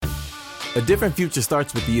A different future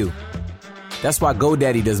starts with you. That's why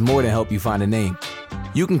GoDaddy does more than help you find a name.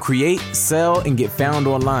 You can create, sell, and get found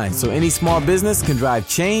online so any small business can drive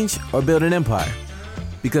change or build an empire.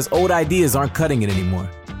 Because old ideas aren't cutting it anymore.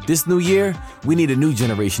 This new year, we need a new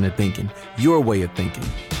generation of thinking, your way of thinking.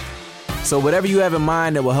 So whatever you have in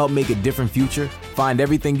mind that will help make a different future, find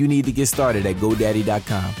everything you need to get started at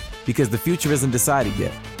GoDaddy.com. Because the future isn't decided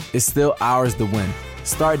yet. It's still ours to win.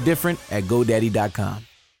 Start different at GoDaddy.com.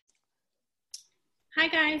 Hi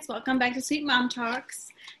guys, welcome back to Sweet Mom Talks.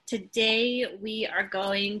 Today we are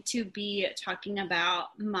going to be talking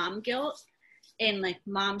about mom guilt and like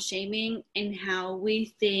mom shaming and how we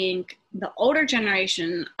think the older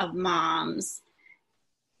generation of moms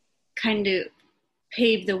kind of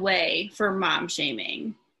paved the way for mom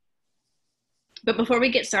shaming. But before we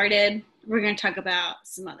get started, we're going to talk about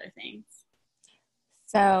some other things.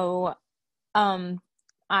 So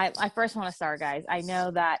I first want to start, guys. I know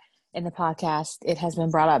that in the podcast, it has been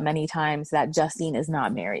brought up many times that Justine is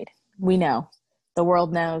not married. We know. The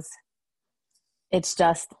world knows. It's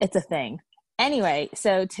a thing. Anyway,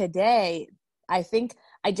 so today, I think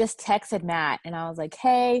I just texted Matt and I was like,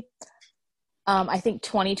 hey, I think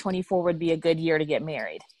 2024 would be a good year to get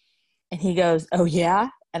married. And he goes, oh yeah?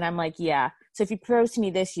 And I'm like, yeah. So if you propose to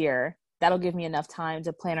me this year, that'll give me enough time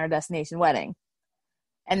to plan our destination wedding.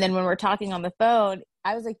 And then when we're talking on the phone,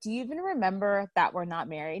 I was like, do you even remember that we're not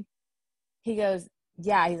married? He goes,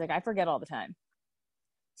 yeah. He's like, I forget all the time.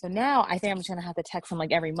 So now I think I'm just going to have to text him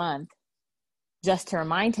like every month just to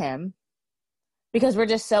remind him, because we're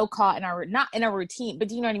just so caught in not in a routine, but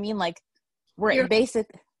do you know what I mean? Like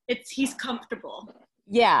He's comfortable.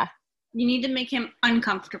 Yeah. You need to make him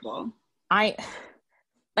uncomfortable. Am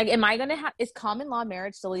I going to is common law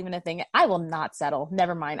marriage still even a thing? I will not settle.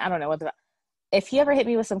 Never mind. I don't know if he ever hit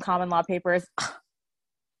me with some common law papers.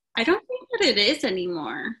 I don't think that it is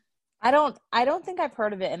anymore. I don't think I've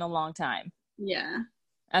heard of it in a long time. Yeah.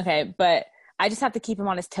 Okay, but I just have to keep him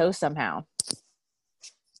on his toes somehow.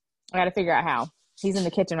 I got to figure out how. He's in the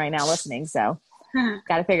kitchen right now listening, so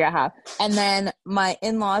got to figure out how. And then my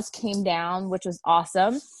in-laws came down, which was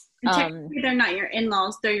awesome. Technically, they're not your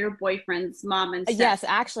in-laws; they're your boyfriend's mom and step. Yes,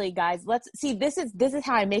 actually, guys, let's see. This is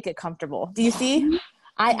how I make it comfortable. Do you see? Mm-hmm.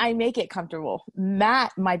 I make it comfortable.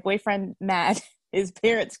 Matt, my boyfriend, Matt, his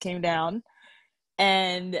parents came down,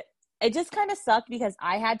 and it just kind of sucked because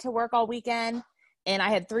I had to work all weekend and I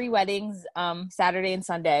had 3 weddings, Saturday and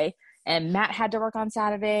Sunday, and Matt had to work on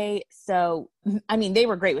Saturday. So, I mean, they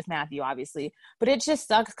were great with Matthew, obviously, but it just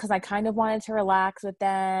sucks because I kind of wanted to relax with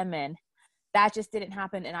them, and that just didn't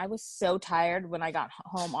happen. And I was so tired when I got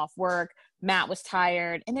home off work. Matt was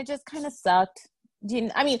tired, and it just kind of sucked.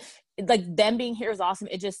 I mean, like, them being here was awesome.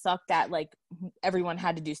 It just sucked that, like, everyone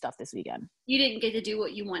had to do stuff this weekend. You didn't get to do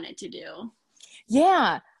what you wanted to do.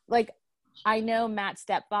 Yeah. Like, I know Matt's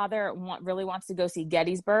stepfather really wants to go see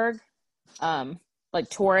Gettysburg, like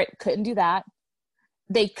tour it. Couldn't do that.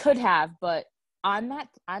 They could have, but I'm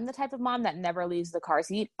the type of mom that never leaves the car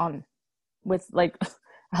seat on with, like,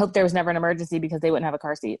 I hope there was never an emergency because they wouldn't have a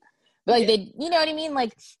car seat. But like, they, you know what I mean?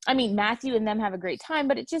 Like, I mean, Matthew and them have a great time,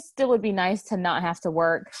 but it just still would be nice to not have to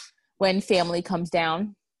work when family comes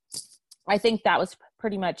down. I think that was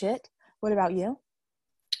pretty much it. What about you?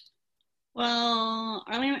 Well,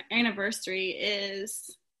 our anniversary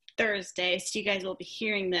is Thursday, so you guys will be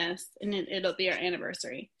hearing this, and it'll be our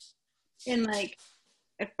anniversary. And, like,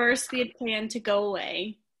 at first we had planned to go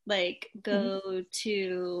away, like, go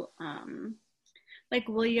to, like,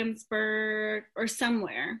 Williamsburg or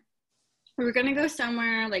somewhere. We were going to go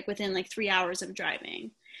somewhere, like, within, like, 3 hours of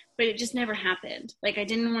driving, but it just never happened. Like, I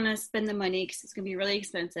didn't want to spend the money because it's going to be really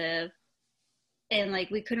expensive, and, like,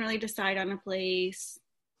 we couldn't really decide on a place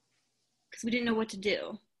because we didn't know what to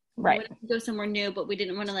do. Right. We wanted to go somewhere new, but we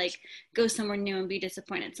didn't want to, like, go somewhere new and be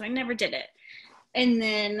disappointed. So I never did it. And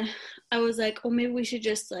then I was like, oh, maybe we should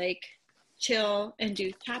just, like, chill and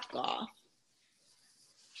do Topgolf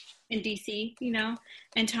in DC, you know?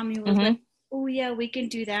 And Tommy was like, oh, yeah, we can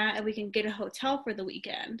do that. And we can get a hotel for the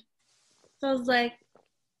weekend. So I was like,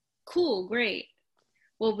 cool, great.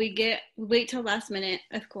 Well, we wait till last minute,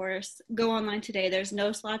 of course. Go online today. There's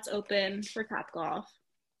no slots open for Topgolf.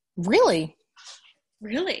 Really?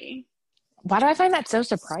 Really? Why do I find that so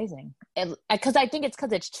surprising? Because I think it's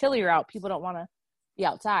because it's chillier out. People don't want to be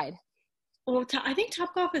outside. Well, I think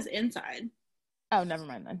Topgolf is inside. Oh, never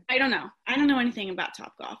mind then. I don't know. I don't know anything about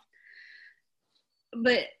Topgolf.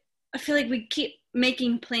 But I feel like we keep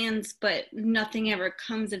making plans, but nothing ever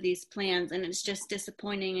comes of these plans, and it's just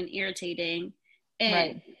disappointing and irritating.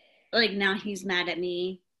 And, like, now he's mad at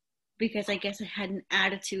me because I guess I had an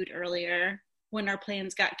attitude earlier when our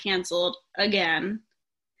plans got canceled again.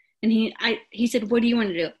 And he said, what do you want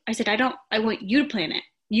to do? I said, I want you to plan it.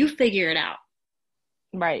 You figure it out.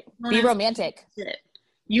 Right. Be romantic.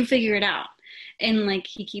 You figure it out. And like,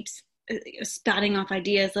 he keeps spouting off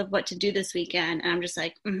ideas of what to do this weekend. And I'm just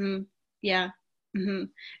like, yeah. And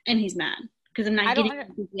he's mad because I'm not getting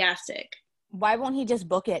enthusiastic. Why won't he just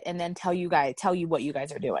book it and then tell you what you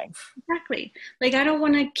guys are doing? Exactly. Like, I don't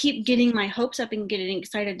want to keep getting my hopes up and getting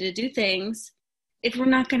excited to do things if we're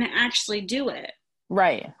not going to actually do it.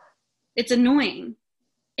 Right. It's annoying.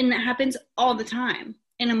 And that happens all the time.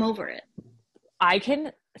 And I'm over it. I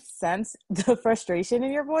can sense the frustration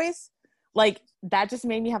in your voice. Like, that just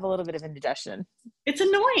made me have a little bit of indigestion. It's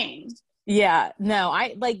annoying. Yeah. No,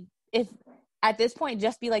 I like, if at this point,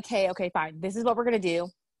 just be like, hey, okay, fine. This is what we're going to do.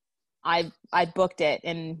 I booked it.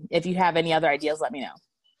 And if you have any other ideas, let me know.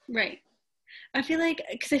 Right. I feel like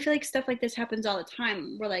stuff like this happens all the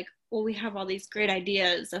time. We're like, well, we have all these great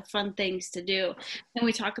ideas of fun things to do. And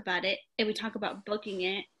we talk about it and we talk about booking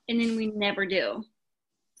it and then we never do.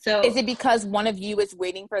 So is it because one of you is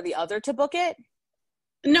waiting for the other to book it?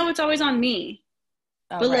 No, it's always on me.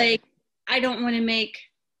 Oh, but right. like, I don't want to make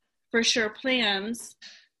for sure plans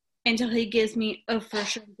until he gives me a for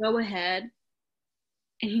sure go ahead.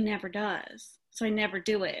 And he never does. So I never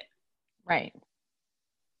do it. Right.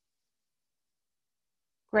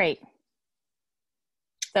 Great.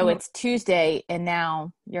 So it's Tuesday, and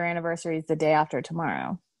now your anniversary is the day after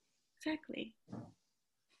tomorrow. Exactly.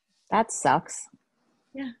 That sucks.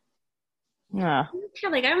 Yeah. Yeah.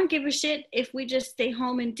 Like, I don't give a shit if we just stay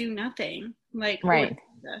home and do nothing. Like, right.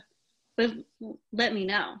 But let me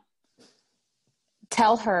know.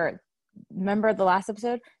 Tell her, remember the last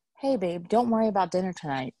episode? Hey, babe, don't worry about dinner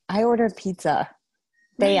tonight. I ordered pizza.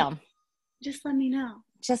 Bam. Right. Just let me know.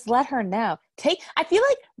 Just let her know. I feel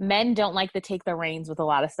like men don't like to take the reins with a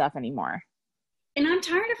lot of stuff anymore. And I'm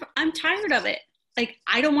tired of it. Like,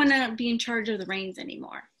 I don't want to be in charge of the reins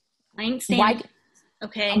anymore. I ain't saying,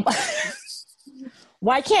 okay.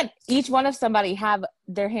 Why can't each one of somebody have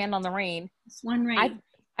their hand on the rein? It's one rein.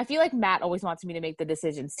 I feel like Matt always wants me to make the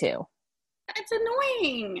decisions too. It's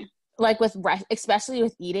annoying. Like especially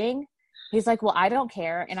with eating, he's like, well, I don't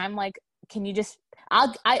care. And I'm like, can you just,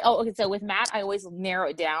 okay. So with Matt, I always narrow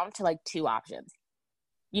it down to like 2 options.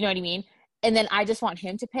 You know what I mean? And then I just want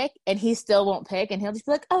him to pick and he still won't pick. And he'll just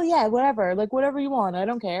be like, oh yeah, whatever. Like whatever you want. I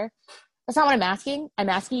don't care. That's not what I'm asking. I'm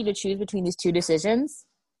asking you to choose between these 2 decisions.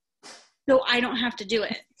 So I don't have to do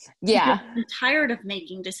it. Yeah. I'm tired of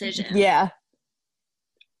making decisions. Yeah.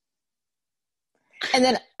 And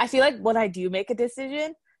then I feel like when I do make a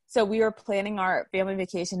decision, so we were planning our family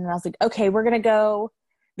vacation and I was like, okay, we're going to go.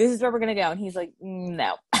 This is where we're going to go. And he's like,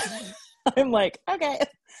 no. I'm like, okay,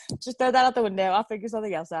 just throw that out the window. I'll figure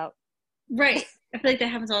something else out. Right. I feel like that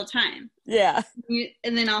happens all the time. Yeah.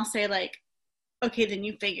 And then I'll say like, okay, then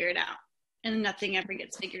you figure it out. And nothing ever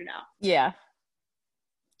gets figured out. Yeah.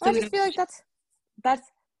 So I just feel like that's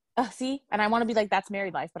see, and I want to be like, that's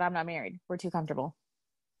married life, but I'm not married. We're too comfortable.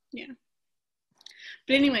 Yeah.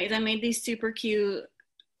 But anyways, I made these super cute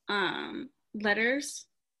letters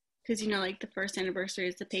because, like the first anniversary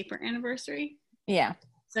is the paper anniversary. Yeah.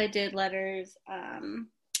 So I did letters.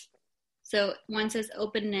 So one says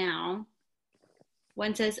open now.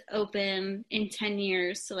 One says open in 10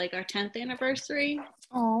 years. So like our 10th anniversary.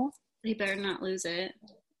 Oh. He better not lose it.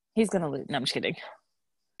 He's going to lose. No, I'm just kidding.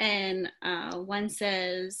 And one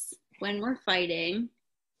says when we're fighting.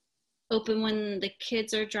 Open when the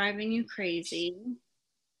kids are driving you crazy.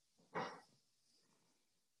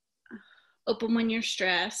 Open when you're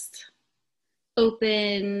stressed.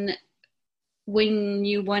 Open when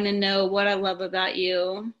you want to know what I love about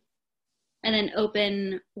you. And then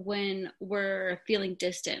open when we're feeling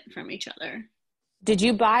distant from each other. Did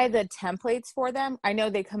you buy the templates for them? I know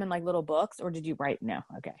they come in like little books, or did you write? No.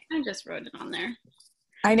 Okay. I just wrote it on there.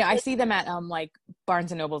 I know. I see them at like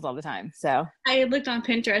Barnes and Nobles all the time. So I looked on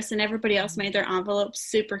Pinterest and everybody else made their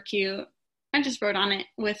envelopes super cute. I just wrote on it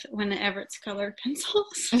with one of Everett's colored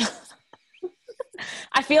pencils.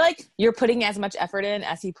 I feel like you're putting as much effort in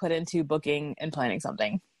as he put into booking and planning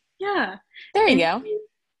something. Yeah. There you go.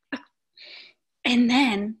 And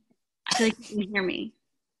then I feel like you can hear me,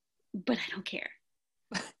 but I don't care.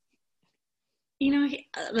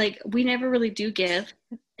 Like we never really do give.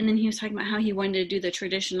 And then he was talking about how he wanted to do the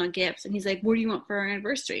traditional gifts. And he's like, what do you want for our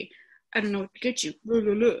anniversary? I don't know what to get you. Blah,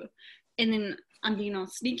 blah, blah. And then I'm being all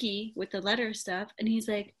sneaky with the letter stuff. And he's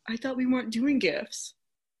like, I thought we weren't doing gifts.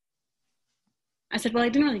 I said, well, I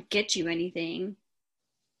didn't really get you anything.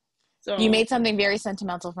 So you made something very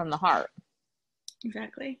sentimental from the heart.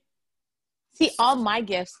 Exactly. See, all my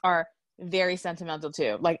gifts are very sentimental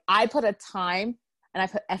too. Like I put a time and I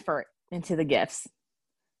put effort into the gifts.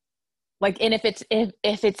 Like, and if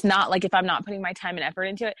it's not like, if I'm not putting my time and effort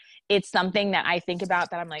into it, it's something that I think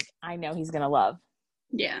about that I'm like, I know he's going to love.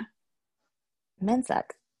 Yeah. Men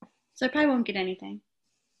suck. So I probably won't get anything.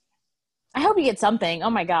 I hope you get something. Oh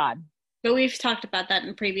my God. But we've talked about that in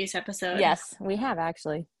a previous episode. Yes, we have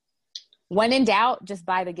actually. When in doubt, just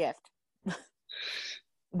buy the gift.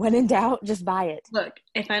 When in doubt, just buy it. Look,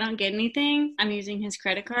 if I don't get anything, I'm using his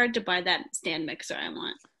credit card to buy that stand mixer I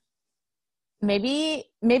want. Maybe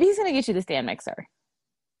he's going to get you the stand mixer.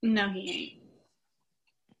 No, he ain't.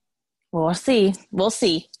 Well, we'll see. We'll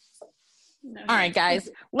see. No, All right, guys,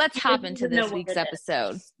 let's hop into this week's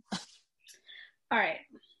episode. All right.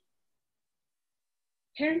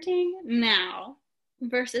 Parenting now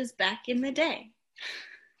versus back in the day.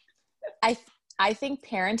 I think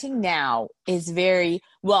parenting now is very,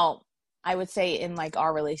 well, I would say in like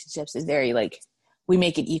our relationships is very like, we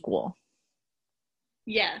make it equal.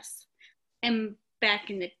 Yes. And back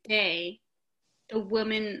in the day, the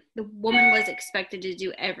woman was expected to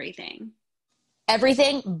do everything.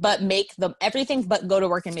 Everything but go to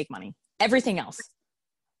work and make money. Everything else.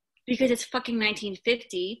 Because it's fucking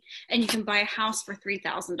 1950 and you can buy a house for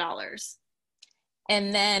 $3,000.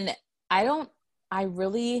 And then I don't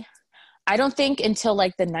think until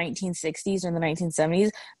like the 1960s or the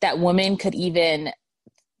 1970s that women could even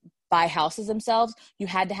buy houses themselves. You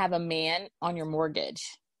had to have a man on your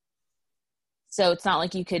mortgage. So it's not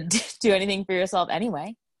like you could do anything for yourself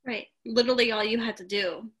anyway. Right. Literally all you had to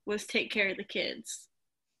do was take care of the kids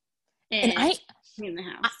and clean the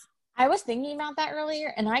house. I was thinking about that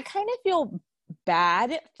earlier, and I kind of feel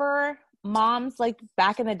bad for moms like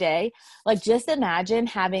back in the day. Like, just imagine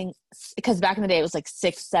having, because back in the day it was like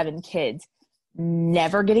 6, 7 kids,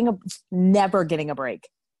 never getting a break.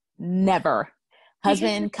 Never.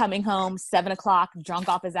 Husband coming home 7 o'clock, drunk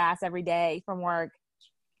off his ass every day from work.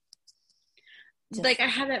 Like, I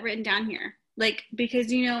have that written down here. Like,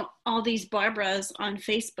 because, you know, all these Barbaras on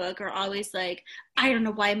Facebook are always like, I don't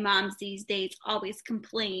know why moms these days always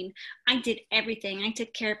complain. I did everything. I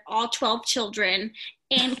took care of all 12 children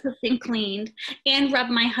and cooked and cleaned and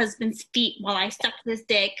rubbed my husband's feet while I sucked his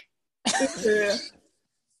dick.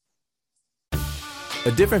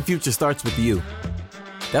 A different future starts with you.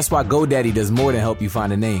 That's why GoDaddy does more than help you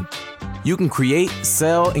find a name. You can create,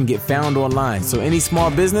 sell, and get found online so any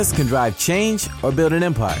small business can drive change or build an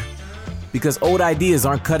empire. Because old ideas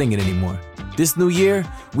aren't cutting it anymore. This new year,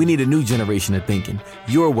 we need a new generation of thinking,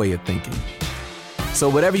 your way of thinking. So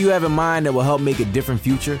whatever you have in mind that will help make a different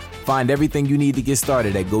future, find everything you need to get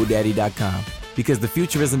started at GoDaddy.com. Because the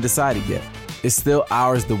future isn't decided yet. It's still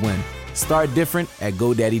ours to win. Start different at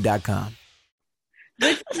GoDaddy.com.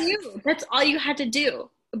 Good for you. That's all you had to do.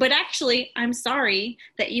 But actually, I'm sorry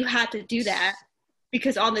that you had to do that,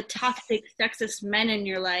 because all the toxic, sexist men in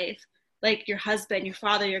your life, like your husband, your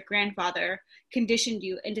father, your grandfather, conditioned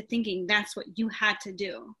you into thinking that's what you had to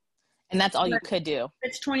do. And that's all you could do.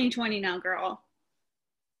 It's 2020 now, girl.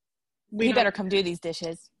 He better come do these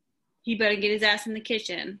dishes. He better get his ass in the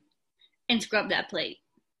kitchen and scrub that plate.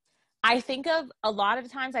 I think of, a lot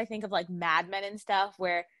of times I think of like Mad Men and stuff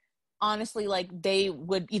where honestly, like, they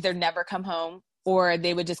would either never come home or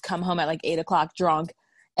they would just come home at like 8 o'clock drunk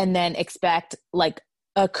and then expect like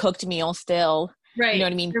a cooked meal still. Right. You know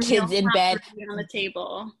what I mean? Kids in bed on the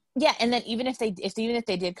table. Yeah. And then even if they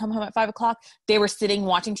did come home at 5 o'clock, they were sitting,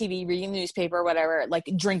 watching TV, reading the newspaper, or whatever, like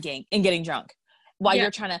drinking and getting drunk while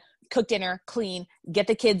you're trying to cook dinner, clean, get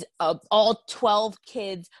the kids, all 12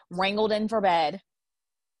 kids wrangled in for bed,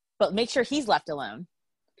 but make sure he's left alone.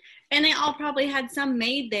 And they all probably had some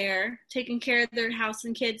maid there taking care of their house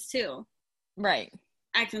and kids too. Right.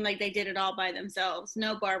 Acting like they did it all by themselves.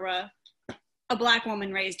 No, Barbara, a black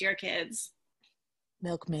woman raised your kids.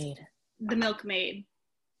 Milkmaid. The milkmaid.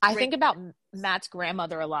 I think about Matt's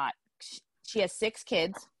grandmother a lot. She has 6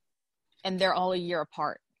 kids and they're all a year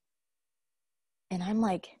apart. And I'm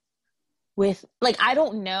like, I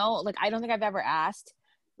don't know, like, I don't think I've ever asked,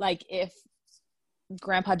 like, if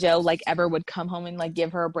Grandpa Joe, like, ever would come home and, like,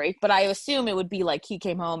 give her a break. But I assume it would be, like, he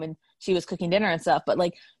came home and she was cooking dinner and stuff. But,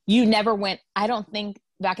 like, you never went, I don't think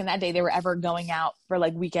back in that day they were ever going out for,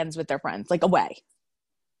 like, weekends with their friends, like, away.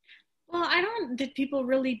 Well, did people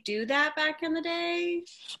really do that back in the day?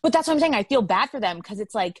 But that's what I'm saying. I feel bad for them because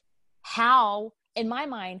it's like, how, in my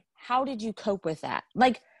mind, how did you cope with that?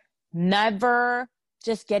 Like, never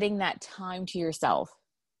just getting that time to yourself.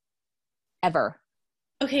 Ever.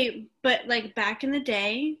 Okay, but like back in the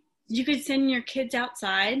day, you could send your kids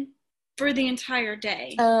outside for the entire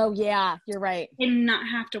day. Oh, yeah, you're right. And not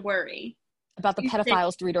have to worry. About the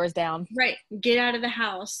pedophiles 3 doors down. Right. Get out of the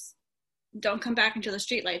house. Don't come back until the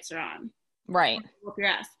streetlights are on. Right. Whoop your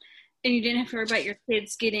ass. And you didn't have to worry about your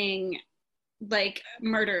kids getting like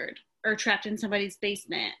murdered or trapped in somebody's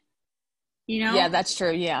basement, you know? Yeah, that's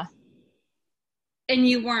true. Yeah. And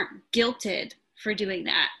you weren't guilted for doing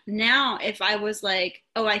that. Now, if I was like,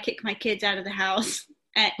 oh, I kick my kids out of the house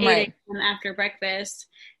at 8 a.m. after breakfast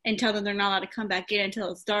and tell them they're not allowed to come back in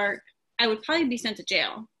until it's dark, I would probably be sent to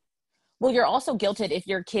jail. Well, you're also guilted if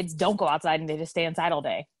your kids don't go outside and they just stay inside all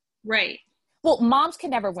day. Right. Well, moms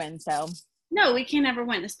can never win, so. No, we can never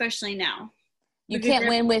win, especially now. You can't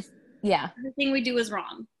win with, everything we do is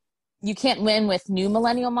wrong. You can't win with new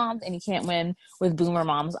millennial moms, and you can't win with boomer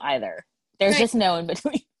moms either. There's just no in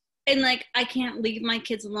between. And, like, I can't leave my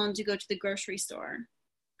kids alone to go to the grocery store.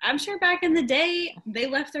 I'm sure back in the day, they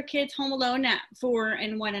left their kids home alone at 4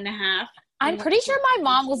 and 1.5. I'm pretty sure my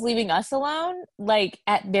mom was leaving us alone, like,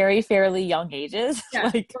 at very fairly young ages. Yeah,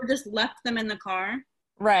 like, or just left them in the car.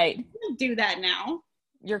 Right. You can't do that now.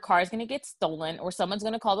 Your car's going to get stolen, or someone's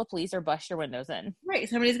going to call the police or bust your windows in. Right.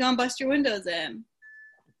 Somebody's going to bust your windows in.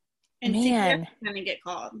 And man, going to get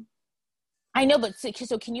called. I know, but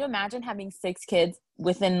so can you imagine having 6 kids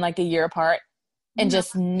within like a year apart and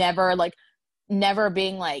just never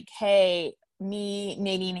being like, hey, me,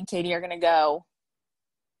 Nadine, and Katie are going to go,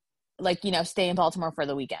 like, you know, stay in Baltimore for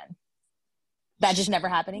the weekend. That just never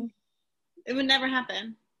happening? It would never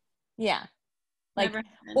happen. Yeah. Like,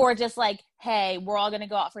 or just like, hey, we're all going to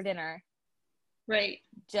go out for dinner. Right.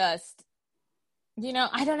 Just, you know,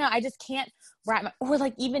 I don't know. I just can't or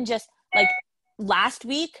like even just like last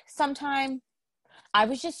week sometime, I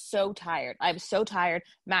was just so tired. I was so tired.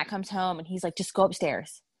 Matt comes home and he's like, just go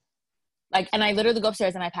upstairs. Like, and I literally go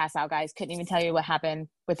upstairs and I pass out, guys. Couldn't even tell you what happened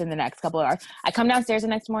within the next couple of hours. I come downstairs the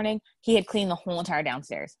next morning. He had cleaned the whole entire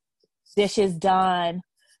downstairs. Dishes done.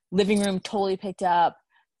 Living room totally picked up.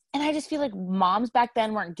 And I just feel like moms back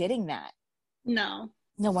then weren't getting that. No.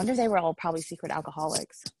 No wonder they were all probably secret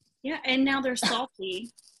alcoholics. Yeah, and now they're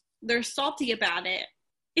salty. They're salty about it.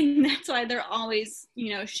 And that's why they're always,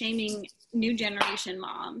 you know, shaming new generation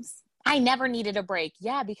moms. I never needed a break.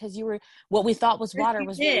 Yeah, because you were, what we thought was water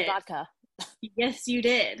was really vodka. Yes, you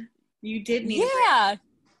did. You did need a break.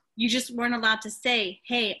 You just weren't allowed to say,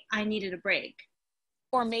 hey, I needed a break.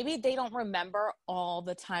 Or maybe they don't remember all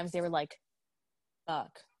the times they were like,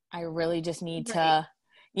 fuck, I really just need to.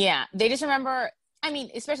 Yeah, they just remember, I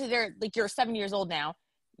mean, especially they're like, you're 7 years old now.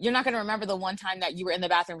 You're not going to remember the one time that you were in the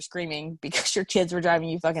bathroom screaming because your kids were driving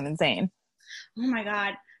you fucking insane. Oh my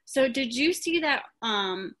God. So did you see that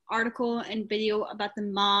article and video about the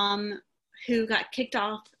mom who got kicked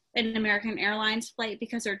off an American Airlines flight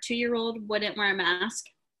because her 2-year-old wouldn't wear a mask?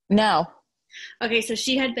 No. Okay, so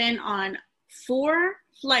she had been on 4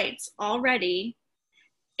 flights already,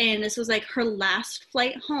 and this was like her last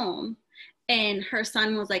flight home. And her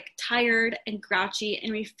son was like tired and grouchy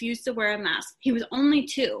and refused to wear a mask. He was only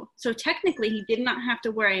 2. So technically he did not have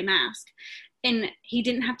to wear a mask. And he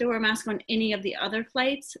didn't have to wear a mask on any of the other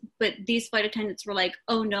flights. But these flight attendants were like,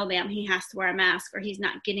 oh no, ma'am, he has to wear a mask or he's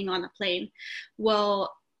not getting on the plane.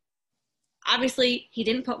 Well, obviously he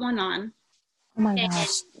didn't put one on. Oh my gosh.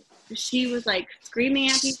 She was like screaming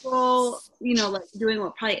at people, you know, like doing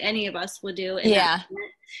what probably any of us would do.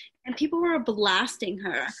 And people were blasting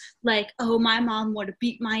her like, oh, my mom would have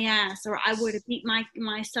beat my ass, or I would have beat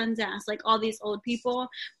my son's ass. Like all these old people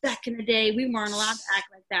back in the day, we weren't allowed to act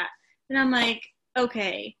like that. And I'm like,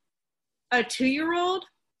 okay, a 2-year-old,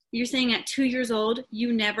 you're saying at 2 years old,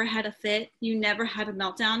 you never had a fit, you never had a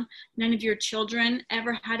meltdown, none of your children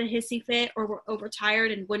ever had a hissy fit or were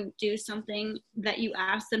overtired and wouldn't do something that you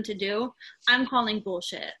asked them to do. I'm calling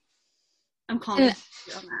bullshit. I'm calling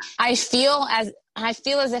bullshit on that. I feel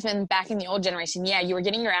as if back in the old generation, yeah, you were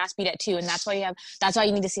getting your ass beat at 2, and that's why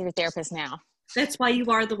you need to see your therapist now. That's why you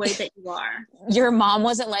are the way that you are. Your mom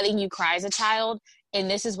wasn't letting you cry as a child, and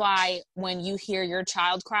this is why when you hear your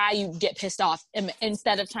child cry, you get pissed off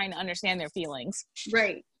instead of trying to understand their feelings.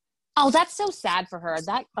 Right. Oh, that's so sad for her.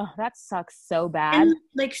 That sucks so bad. And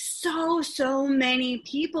like so many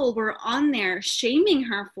people were on there shaming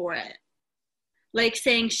her for it. Like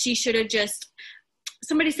saying she should have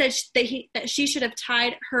somebody said that she should have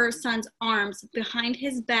tied her son's arms behind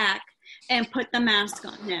his back and put the mask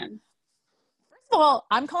on him. First of all,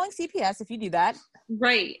 I'm calling CPS if you do that.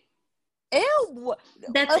 Right. Ew.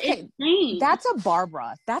 That's insane. That's a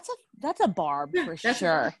Barbara. That's a Barb for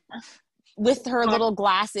sure. With her little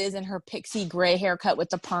glasses and her pixie gray haircut with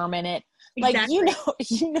the perm in it. Exactly. Like,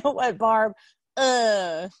 you know what, Barb?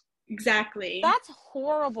 Exactly. That's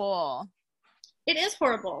horrible. It is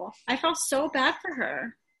horrible. I felt so bad for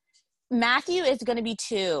her. Matthew is going to be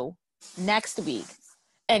 2 next week.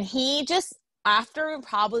 And he just, after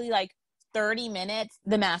probably like 30 minutes,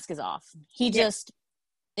 the mask is off. He just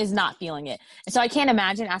is not feeling it. And so I can't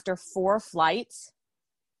imagine after 4 flights,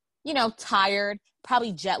 you know, tired,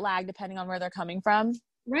 probably jet lag, depending on where they're coming from.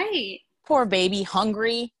 Right. Poor baby,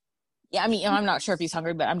 hungry. Yeah, I mean, I'm not sure if he's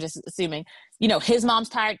hungry, but I'm just assuming, you know, his mom's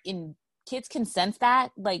tired, and kids can sense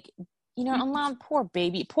that. Like, you know, alarm, poor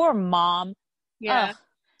baby, poor mom. Yeah.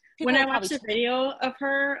 When I watched probably... the video of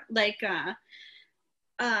her, like,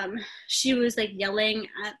 she was like yelling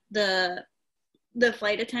at the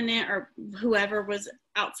flight attendant or whoever was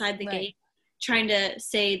outside the gate, trying to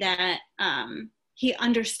say that he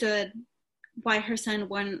understood why her son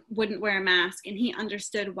wouldn't wear a mask, and he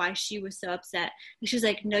understood why she was so upset. And she's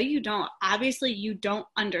like, no, you don't. Obviously, you don't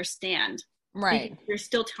understand. Right. You're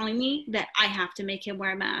still telling me that I have to make him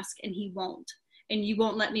wear a mask, and he won't. And you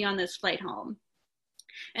won't let me on this flight home.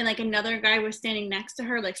 And like another guy was standing next to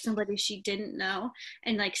her, like somebody she didn't know,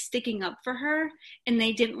 and like sticking up for her. And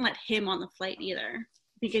they didn't let him on the flight either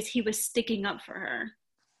because he was sticking up for her.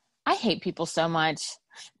 I hate people so much.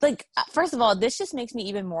 Like, first of all, this just makes me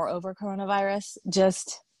even more over coronavirus.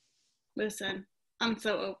 Just listen, I'm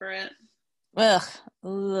so over it.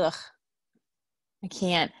 Ugh. I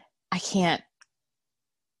can't.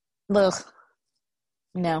 Ugh.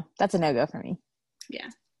 No, that's a no-go for me. Yeah.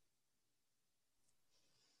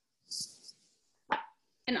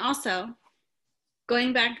 And also,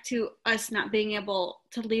 going back to us not being able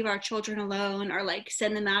to leave our children alone or like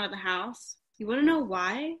send them out of the house. You want to know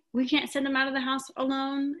why we can't send them out of the house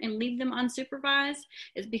alone and leave them unsupervised?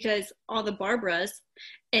 It's because all the Barbaras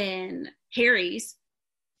and Harrys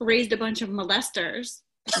raised a bunch of molesters.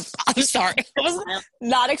 I'm sorry. I was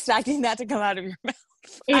not expecting that to come out of your mouth.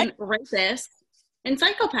 And rapists and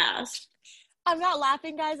psychopaths. I'm not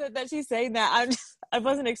laughing, guys, that she's saying that. I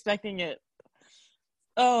wasn't expecting it.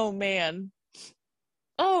 Oh, man.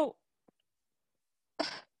 Oh.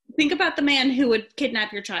 Think about the man who would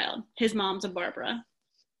kidnap your child. His mom's a Barbara.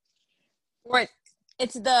 Right.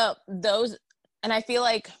 It's those, and I feel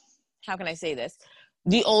like, how can I say this?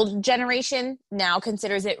 The old generation now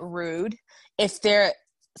considers it rude if they're,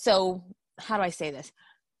 so how do I say this?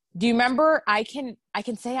 Do you remember, I can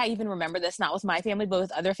say I even remember this, not with my family, but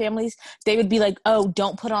with other families. They would be like, oh,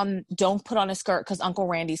 don't put on a skirt because Uncle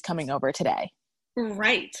Randy's coming over today.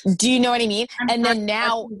 Right. Do you know what I mean? And then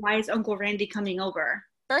now, why is Uncle Randy coming over?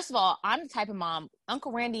 First of all, I'm the type of mom,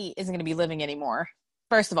 Uncle Randy isn't going to be living anymore.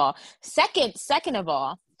 First of all. Second of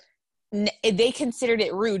all, they considered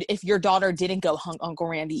it rude if your daughter didn't go hug Uncle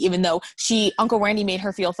Randy, even though Uncle Randy made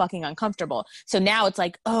her feel fucking uncomfortable. So now it's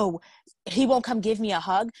like, oh, he won't come give me a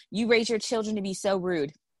hug. You raise your children to be so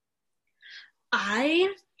rude.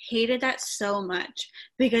 I hated that so much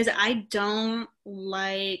because I'm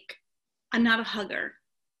not a hugger.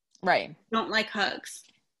 Right. Don't like hugs.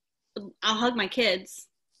 I'll hug my kids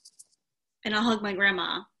and I'll hug my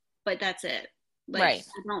grandma, but that's it. Like, right.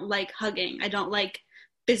 I don't like hugging. I don't like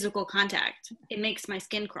physical contact. It makes my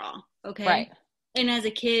skin crawl. Okay. Right. And as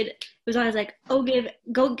a kid, it was always like, oh,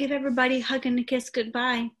 go give everybody a hug and a kiss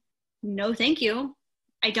goodbye. No, thank you.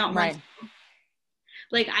 I don't want to.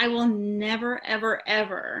 Like, I will never, ever,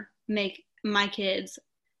 ever make my kids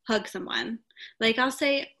hug someone. Like, I'll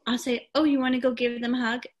say, oh, you want to go give them a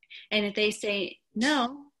hug? And if they say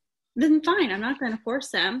no, then fine. I'm not going to force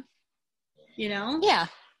them. You know? Yeah.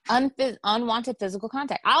 Unwanted physical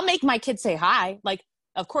contact. I'll make my kids say hi. Like,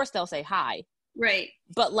 of course they'll say hi. Right.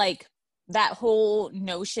 But like that whole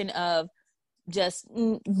notion of just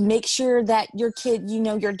make sure that your kid, you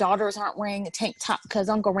know, your daughters aren't wearing a tank top because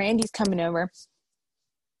Uncle Randy's coming over.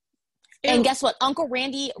 Ew. And guess what? Uncle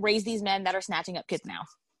Randy raised these men that are snatching up kids now.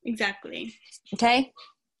 Exactly. Okay?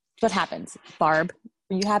 What happens? Barb,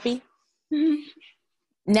 are you happy?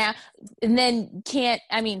 Now, and then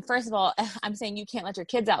first of all, I'm saying you can't let your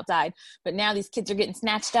kids outside, but now these kids are getting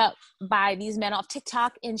snatched up by these men off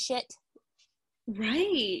TikTok and shit.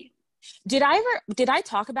 Right. Did I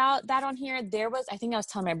talk about that on here? I think I was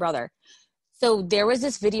telling my brother. So there was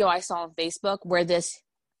this video I saw on Facebook where this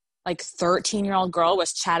like 13-year-old girl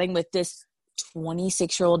was chatting with this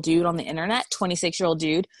 26-year-old dude on the internet, 26-year-old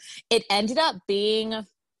dude. It ended up being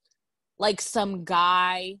like some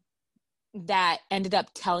guy that ended up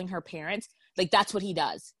telling her parents, like that's what he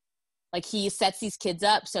does. Like he sets these kids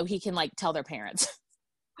up so he can like tell their parents.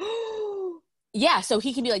 Yeah, so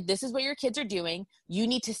he can be like, this is what your kids are doing. You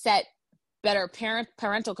need to set better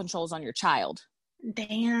parental controls on your child.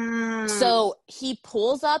 Damn. So he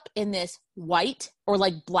pulls up in this white or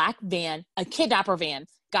like black van, a kidnapper van,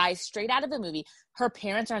 guys, straight out of a movie. Her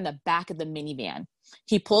parents are in the back of the minivan.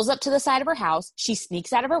 He pulls up to the side of her house. She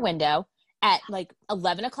sneaks out of her window at like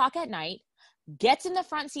 11 o'clock at night, gets in the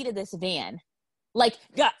front seat of this van. Like,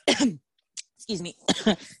 excuse me,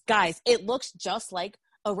 guys, it looks just like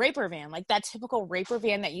a raper van, like that typical raper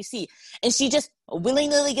van that you see. And she just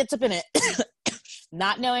willingly gets up in it,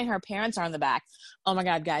 not knowing her parents are in the back. Oh my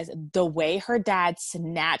God, guys, the way her dad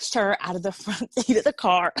snatched her out of the front seat of the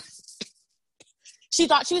car. She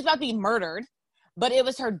thought she was about to be murdered, but it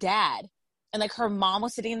was her dad. And like her mom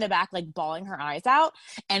was sitting in the back, like bawling her eyes out.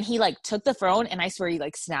 And he like took the phone and I swear he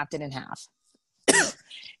like snapped it in half.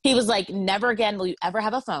 He was like, never again will you ever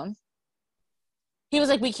have a phone. He was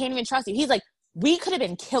like, we can't even trust you. He's like, we could have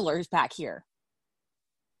been killers back here.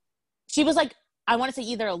 She was like, I want to say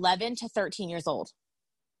either 11 to 13 years old.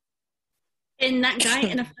 And that guy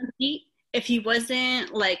in the front seat, if he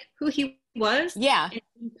wasn't like who he was, yeah,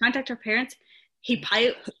 and contact her parents, he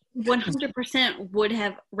probably 100% would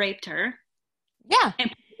have raped her. Yeah.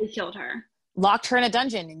 And probably killed her. Locked her in a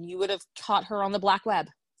dungeon and you would have caught her on the black web.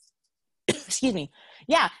 Excuse me.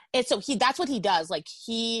 Yeah. And so that's what he does.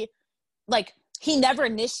 He never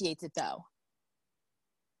initiates it though.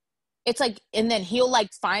 It's like, and then he'll like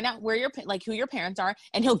find out where who your parents are,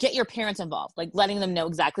 and he'll get your parents involved, like letting them know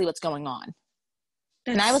exactly what's going on.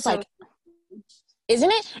 And I was like,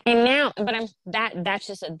 isn't it? And now, but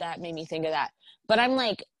that made me think of that. But I'm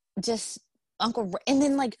like, just Uncle, and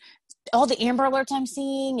then like all the Amber Alerts I'm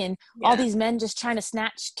seeing, and all these men just trying to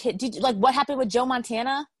snatch kids. What happened with Joe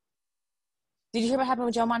Montana? Did you hear what happened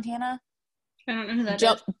with Joe Montana? I don't know who that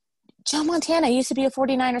is. Joe Montana used to be a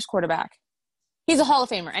 49ers quarterback. He's a Hall of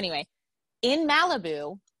Famer. Anyway, in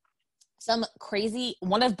Malibu, some crazy,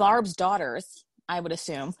 one of Barb's daughters, I would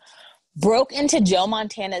assume, broke into Joe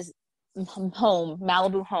Montana's home,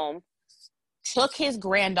 Malibu home, took his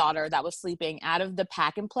granddaughter that was sleeping out of the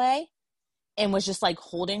pack and play and was just like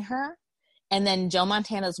holding her. And then Joe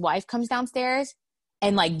Montana's wife comes downstairs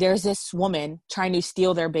and like there's this woman trying to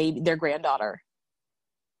steal their granddaughter.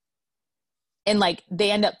 And like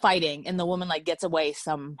they end up fighting and the woman like gets away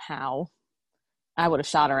somehow. I would have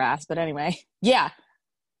shot her ass, but anyway. Yeah.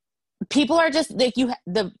 People are just like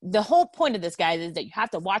the whole point of this, guys, is that you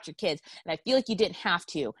have to watch your kids. And I feel like you didn't have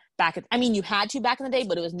to you had to back in the day,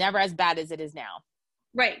 but it was never as bad as it is now.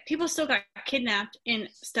 Right. People still got kidnapped and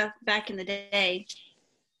stuff back in the day,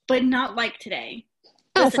 but not like today.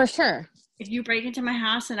 Oh, listen, for sure. If you break into my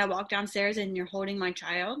house and I walk downstairs and you're holding my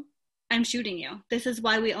child, I'm shooting you. This is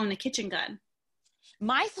why we own a kitchen gun.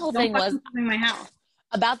 My whole thing was in my house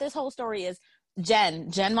about this whole story is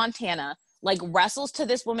Jen Montana, like wrestles to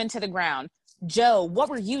this woman to the ground. Joe, what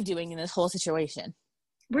were you doing in this whole situation?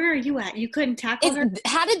 Where are you at? You couldn't tackle her?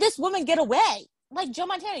 How did this woman get away? Like, Joe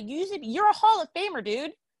Montana, you're a Hall of Famer,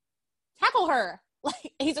 dude. Tackle her.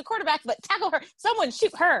 Like, he's a quarterback, but tackle her. Someone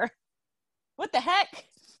shoot her. What the heck?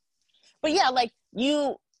 But yeah, like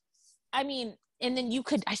and then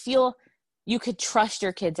I feel you could trust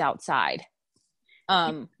your kids outside.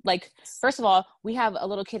 Like, first of all, we have a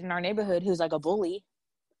little kid in our neighborhood who's like a bully.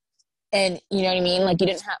 And you know what I mean? Like,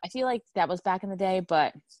 I feel like that was back in the day,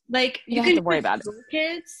 but like you don't have to worry about it. Your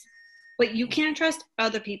kids, but you can't trust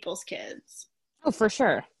other people's kids. Oh, for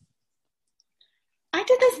sure. I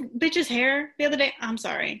did this bitch's hair the other day. I'm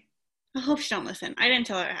sorry. I hope she don't listen. I didn't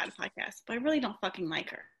tell her I had a podcast, but I really don't fucking like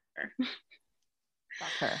her.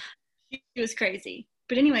 Fuck her. She was crazy.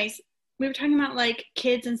 But anyways, we were talking about like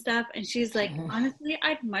kids and stuff, and she's like, honestly,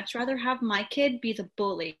 I'd much rather have my kid be the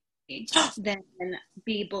bully than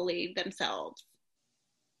be bullied themselves.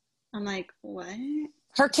 I'm like, what?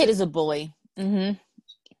 Her kid is a bully. Mm-hmm.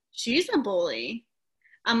 She's a bully.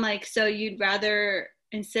 I'm like, so you'd rather,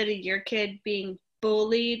 instead of your kid being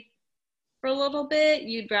bullied for a little bit,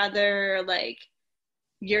 you'd rather like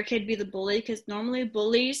your kid be the bully? Because normally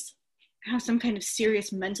bullies have some kind of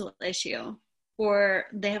serious mental issue or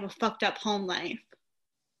they have a fucked up home life.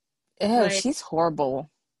 Ew, she's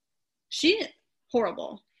horrible. She's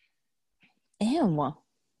horrible. Ew.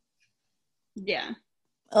 Yeah.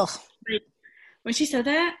 Ugh. Like, when she said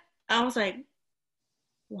that, I was like,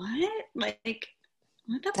 what? Like,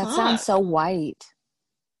 what the fuck? That sounds so white.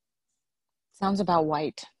 Sounds about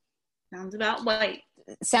white. Sounds about white.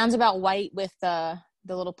 Sounds about white with the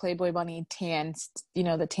little Playboy bunny tan,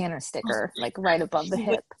 the tanner sticker, like right above the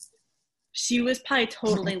hip. She was probably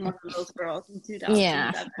totally one of those girls in 2007.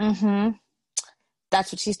 Yeah. Mm-hmm.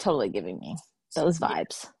 That's what she's totally giving me. Those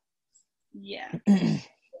vibes. Yeah. And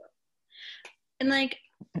like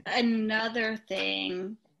another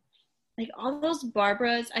thing, like all those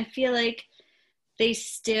Barbaras, I feel like they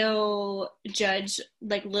still judge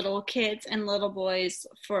like little kids and little boys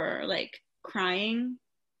for like crying.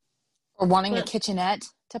 Or wanting a kitchenette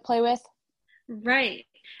to play with. Right.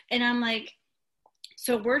 And I'm like,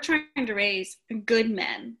 so we're trying to raise good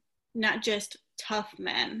men, not just tough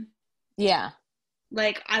men. Yeah.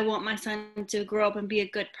 Like, I want my son to grow up and be a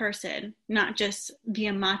good person, not just be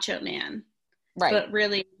a macho man, Right. but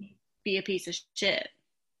really be a piece of shit.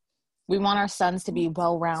 We want our sons to be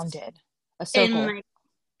well-rounded. A circle.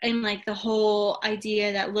 And like the whole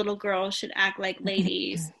idea that little girls should act like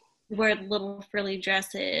ladies, wear little frilly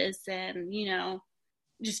dresses, and, you know,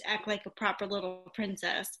 just act like a proper little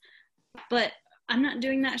princess. But I'm not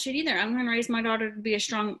doing that shit either. I'm going to raise my daughter to be a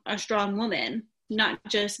strong woman, not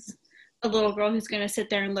just a little girl who's going to sit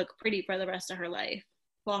there and look pretty for the rest of her life.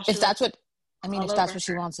 If that's what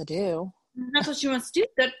she wants to do. If that's what she wants to do,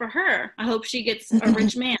 good for her. I hope she gets a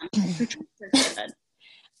rich man who treats her good.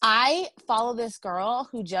 I follow this girl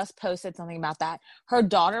who just posted something about that. Her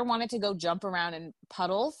daughter wanted to go jump around in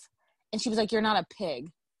puddles, and she was like, "You're not a pig.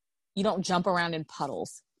 You don't jump around in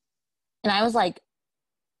puddles." And I was like,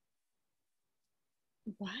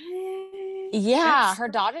 what? Yeah, That's her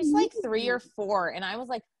daughter's like 3 or 4, and I was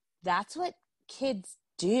like, that's what kids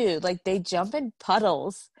do. Like, they jump in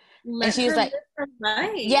puddles. And she was like,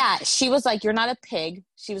 yeah, she was like, "You're not a pig."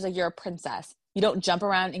 She was like, "You're a princess. You don't jump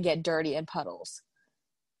around and get dirty in puddles."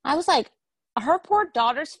 I was like, her poor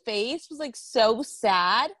daughter's face was like so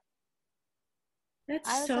sad.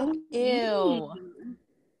 That's so like, ew.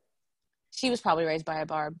 She was probably raised by a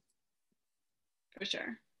Barb. For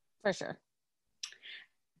sure. For sure.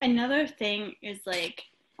 Another thing is like,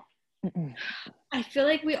 I feel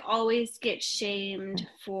like we always get shamed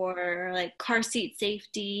for like car seat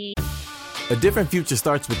safety. A different future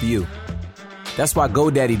starts with you. That's why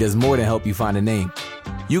GoDaddy does more than help you find a name.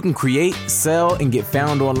 You can create, sell, and get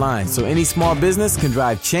found online so any small business can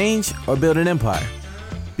drive change or build an empire.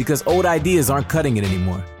 Because old ideas aren't cutting it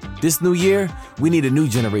anymore. This new year, we need a new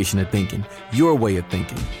generation of thinking, your way of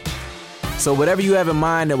thinking. So whatever you have in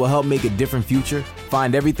mind that will help make a different future,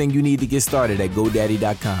 find everything you need to get started at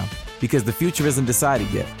GoDaddy.com. Because the future isn't decided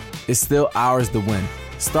yet. It's still ours to win.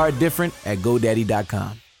 Start different at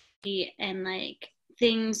GoDaddy.com. And like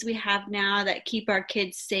things we have now that keep our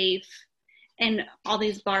kids safe. And all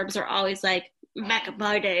these Barbs are always like, back in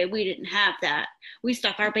my day, we didn't have that. We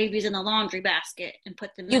stuck our babies in the laundry basket and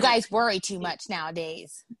put them in. You guys worry too much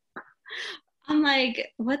nowadays. I'm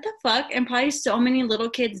like, what the fuck? And probably so many little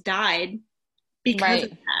kids died because of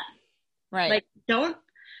that. Right. Like,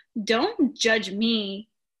 don't judge me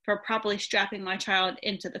for properly strapping my child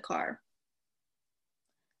into the car.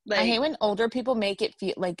 Like, I hate when older people make it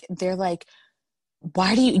feel like they're like,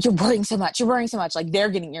 you're worrying so much. You're worrying so much. Like, they're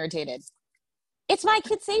getting irritated. It's my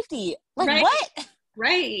kid's safety. Like, right. What?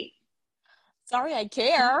 Right. Sorry, I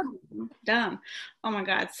care. Dumb. Oh my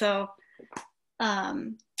God. So,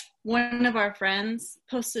 one of our friends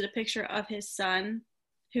posted a picture of his son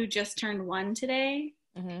who just turned 1 today.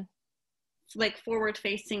 Mm-hmm. Like forward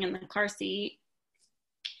facing in the car seat.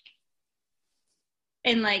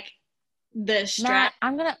 And like the strap.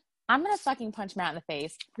 Matt, I'm gonna fucking punch Matt in the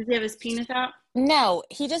face. Does he have his penis out? No,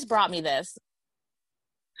 he just brought me this.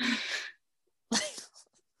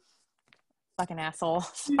 Fucking asshole.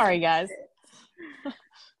 Sorry, guys.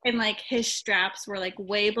 And like his straps were like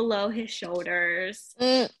way below his shoulders.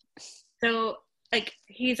 So like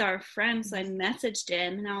he's our friend, so I messaged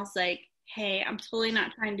him and I was like, "Hey, I'm totally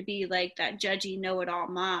not trying to be like that judgy know-it-all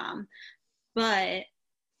mom, but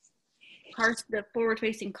the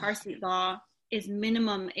forward-facing car seat law is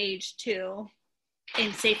minimum age 2,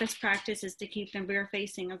 and safest practice is to keep them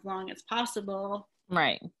rear-facing as long as possible."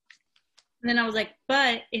 Right. And then I was like,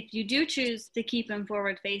 "But if you do choose to keep him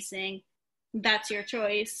forward-facing, that's your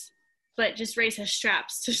choice. But just raise his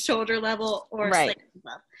straps to shoulder level or sling him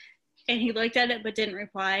up." And he looked at it but didn't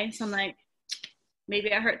reply. So I'm like,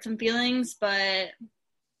 maybe I hurt some feelings, but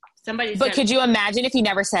somebody's. But could you imagine if he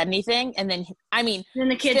never said anything and then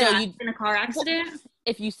the kid died in a car accident? Well,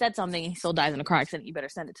 if you said something and he still dies in a car accident, you better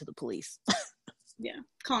send it to the police. Yeah,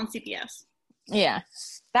 calling CPS. Yeah,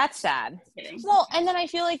 that's sad. Well, and then I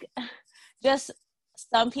feel like just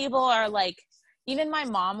some people are like, even my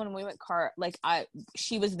mom when we went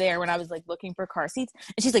she was there when I was like looking for car seats,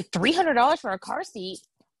 and she's like $300 for a car seat,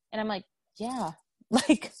 and I'm like, yeah,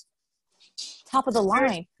 like top of the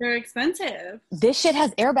line. They're expensive. This shit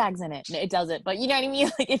has airbags in it. It doesn't, but you know what I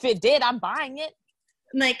mean? Like if it did, I'm buying it.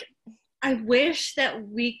 Like I wish that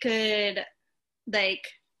we could like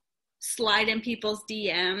slide in people's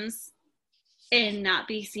DMs and not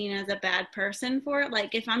be seen as a bad person for it.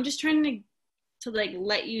 Like if I'm just trying to like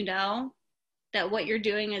let you know that what you're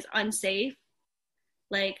doing is unsafe,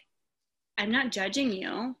 like I'm not judging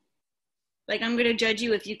you. Like I'm going to judge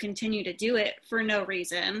you if you continue to do it for no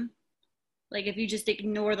reason. Like if you just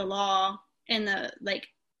ignore the law and the like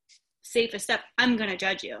safest step, I'm going to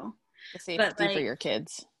judge you. The safety for your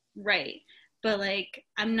kids. Right. But like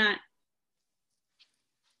I'm not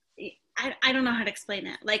I don't know how to explain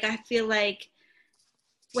it. Like, I feel like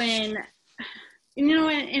when, you know,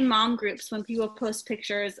 in mom groups, when people post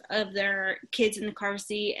pictures of their kids in the car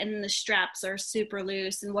seat and the straps are super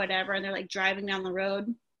loose and whatever, and they're like driving down the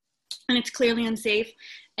road and it's clearly unsafe,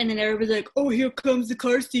 and then everybody's like, oh, here comes the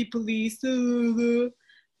car seat police.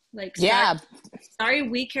 Like, Yeah. Sorry,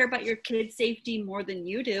 we care about your kids' safety more than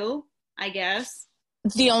you do, I guess.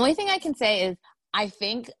 The only thing I can say is I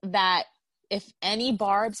think that if any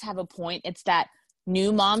barbs have a point, it's that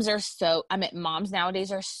new moms moms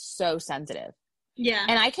nowadays are so sensitive. Yeah.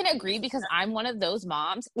 And I can agree because I'm one of those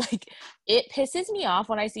moms. Like, it pisses me off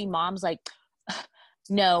when I see moms like,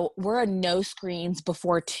 no, we're a no screens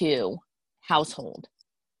before 2 household.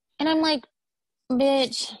 And I'm like,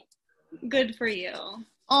 bitch. Good for you.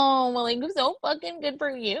 Oh, well, like, so fucking good for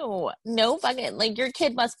you. No fucking, like, your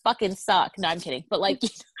kid must fucking suck. No, I'm kidding. But, like,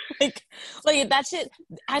 like that shit,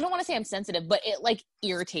 I don't want to say I'm sensitive, but it, like,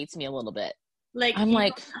 irritates me a little bit. Like, I'm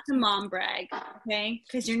like, to mom brag, okay?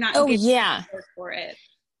 Because you're not getting for it.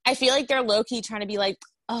 I feel like they're low-key trying to be like,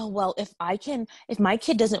 oh, well, if my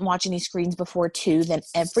kid doesn't watch any screens before 2, then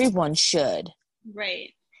everyone should.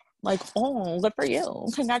 Right. Like, oh, good for you.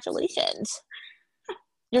 Congratulations.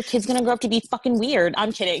 Your kid's gonna grow up to be fucking weird.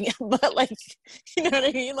 I'm kidding. But, like, you know what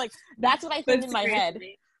I mean? Like, that's what I think in my head.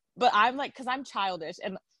 But I'm like, because I'm childish.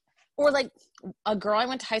 Or like, a girl I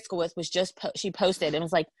went to high school with was she posted and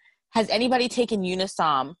was like, has anybody taken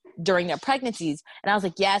Unisom during their pregnancies? And I was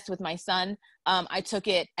like, yes, with my son. I took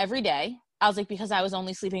it every day. I was like, because I was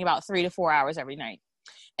only sleeping about 3 to 4 hours every night.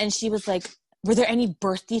 And she was like, were there any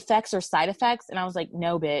birth defects or side effects? And I was like,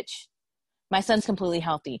 no, bitch. My son's completely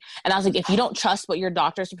healthy. And I was like, if you don't trust what your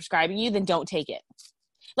doctors are prescribing you, then don't take it.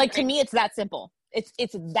 Like, to me, it's that simple. It's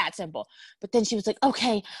that simple. But then she was like,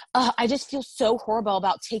 okay, I just feel so horrible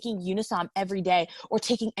about taking Unisom every day or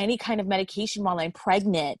taking any kind of medication while I'm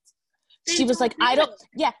pregnant. She was like, I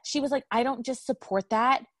don't just support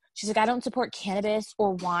that. She's like, I don't support cannabis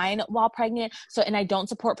or wine while pregnant. And I don't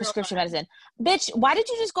support prescription medicine. Bitch, why did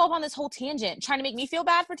you just go up on this whole tangent trying to make me feel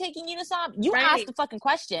bad for taking Unisom? You asked the fucking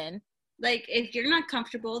question. Like, if you're not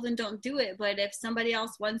comfortable, then don't do it. But if somebody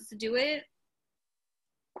else wants to do it.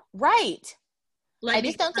 Right. Like, I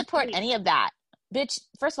just don't support any of that. Bitch,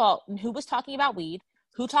 first of all, who was talking about weed?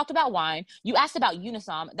 Who talked about wine? You asked about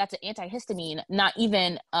Unisom. That's an antihistamine, not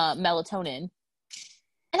even melatonin.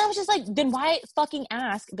 And I was just like, then why fucking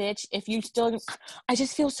ask, bitch, if you still... I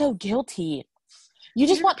just feel so guilty. You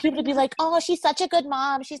just want people to be like, oh, she's such a good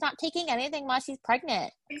mom. She's not taking anything while she's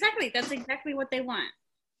pregnant. Exactly. That's exactly what they want.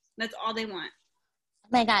 That's all they want. Oh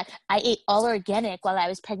my God. I ate all organic while I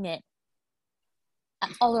was pregnant.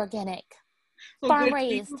 All organic. Well, farm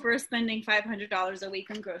raised. For spending $500 a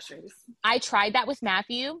week on groceries. I tried that with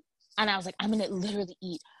Matthew, and I was like, I'm going to literally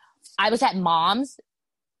eat. I was at Mom's.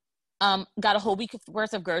 Got a whole week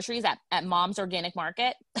worth of groceries at Mom's Organic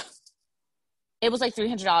Market. It was like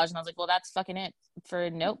 $300, and I was like, well, that's fucking it.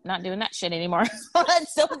 Nope, not doing that shit anymore.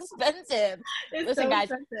 That's so expensive. Listen, guys,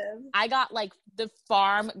 expensive. I got like the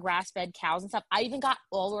farm grass-fed cows and stuff. I even got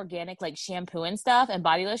all organic like shampoo and stuff and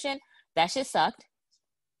body lotion. That shit sucked.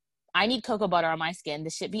 I need cocoa butter on my skin.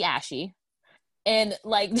 This shit be ashy. And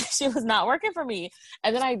like, this shit was not working for me.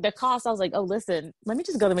 And then I was like, oh, listen, let me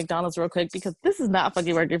just go to McDonald's real quick because this is not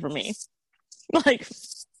fucking working for me. Like,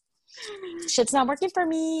 shit's not working for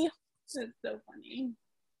me. That's so funny.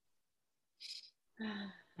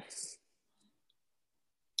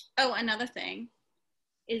 Oh, another thing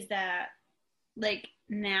is that, like,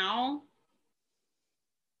 now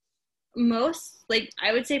most, like,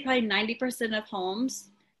 I would say probably 90% of homes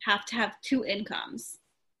have to have 2 incomes.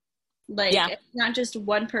 Like, It's not just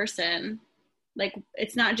one person. Like,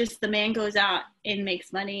 it's not just the man goes out and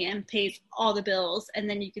makes money and pays all the bills and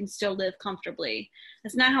then you can still live comfortably.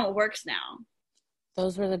 That's not how it works now.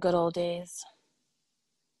 Those were the good old days.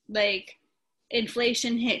 Like,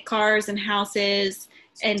 inflation hit cars and houses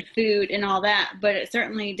and food and all that, but it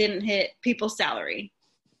certainly didn't hit people's salary.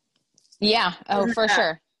 Yeah. Oh, for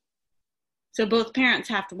sure. So both parents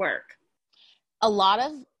have to work. A lot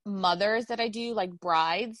of mothers that I do, like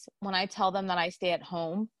brides, when I tell them that I stay at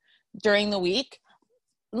home during the week,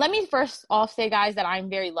 let me first off say, guys, that I'm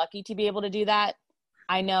very lucky to be able to do that.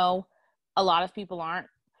 I know a lot of people aren't,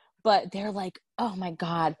 but they're like, oh my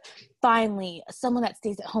God, finally someone that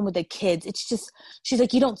stays at home with the kids. It's just, she's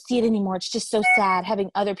like, you don't see it anymore. It's just so sad having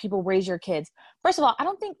other people raise your kids. First of all, I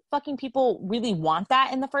don't think fucking people really want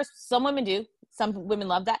that in the first. Some women do. Some women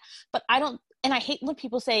love that, but I don't. And I hate when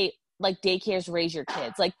people say like daycares raise your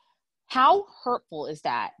kids. Like, how hurtful is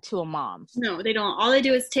that to a mom? No, they don't. All they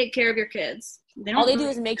do is take care of your kids. All they do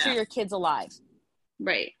is make sure your kid's alive.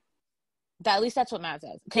 Right. At least that's what Matt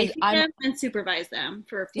says. Take them and supervise them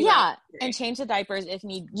for a few hours. Yeah, and change the diapers if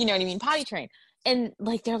need, you know what I mean? Potty train. And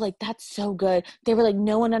like, they're like, that's so good. They were like,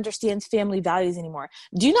 no one understands family values anymore.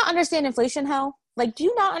 Do you not understand inflation, hell? Like, do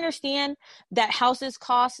you not understand that houses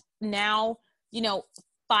cost now, you know,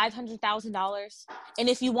 $500,000? And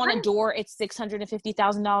if you want a door, it's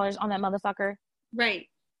 $650,000 on that motherfucker. Right.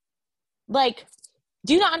 Like,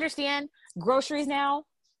 do you not understand groceries now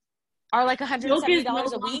are like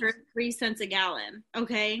 $170 a week? 3 cents a gallon.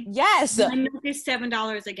 Okay. Yes. My milk is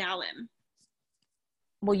 $7 a gallon.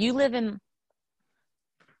 Well, you live in.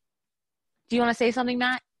 Do you want to say something,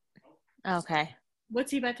 Matt? Okay.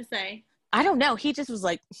 What's he about to say? I don't know. He just was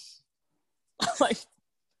like,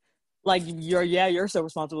 like you're so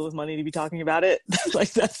responsible with money to be talking about it.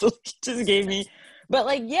 Like, that's what he just gave me. But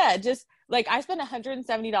like, yeah, just like, I spend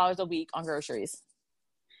 $170 a week on groceries.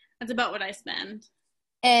 That's about what I spend.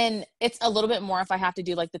 And it's a little bit more if I have to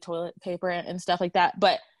do like the toilet paper and stuff like that.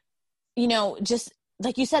 But, you know, just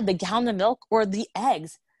like you said, the gallon of milk or the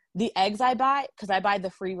eggs I buy, because I buy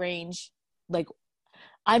the free range. Like,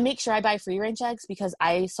 I make sure I buy free range eggs because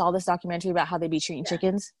I saw this documentary about how they be treating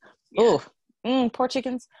chickens. Yeah. Oh, poor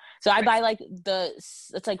chickens. So I buy like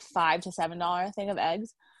it's like $5 to $7 thing of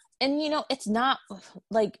eggs. And, you know, it's not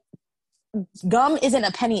like gum isn't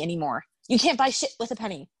a penny anymore. You can't buy shit with a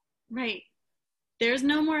penny. Right. There's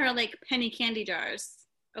no more like penny candy jars.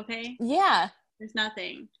 Okay. Yeah. There's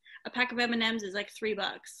nothing. A pack of M&Ms is like $3.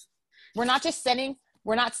 We're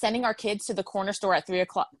not sending our kids to the corner store at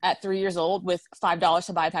 3 years old with $5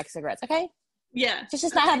 to buy a pack of cigarettes. Okay. Yeah. It's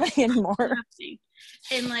just not happening anymore.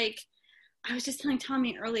 And like, I was just telling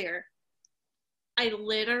Tommy earlier, I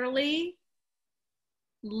literally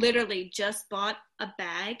just bought a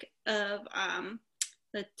bag of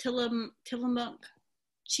the Tillamook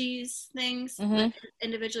cheese things,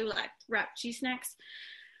 individually wrapped cheese snacks.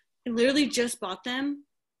 I literally just bought them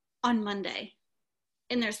on Monday,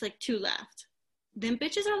 and there's like 2 left. Them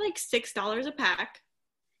bitches are like $6 a pack.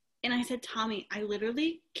 And I said, Tommy, I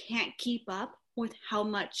literally can't keep up with how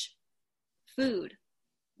much food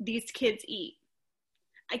these kids eat.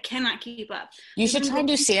 I cannot keep up. You should try and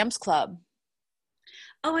do Sam's Club.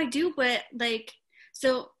 Oh, I do, but like,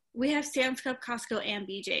 so we have Sam's Club, Costco, and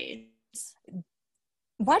BJ's.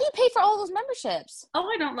 Why do you pay for all those memberships? Oh,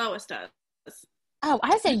 I don't. Lois does. Oh,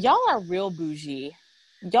 I said y'all are real bougie.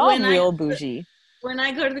 Bougie. When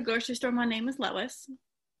I go to the grocery store, my name is Lois.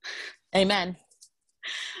 Amen.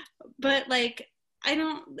 But like,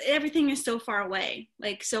 everything is so far away.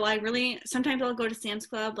 Like, so sometimes I'll go to Sam's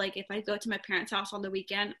Club. Like, if I go to my parents' house on the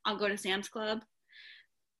weekend, I'll go to Sam's Club.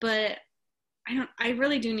 But I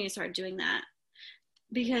really do need to start doing that,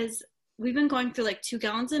 because we've been going through like 2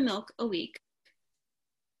 gallons of milk a week,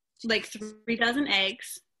 like 3 dozen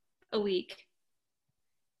eggs a week,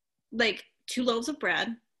 like 2 loaves of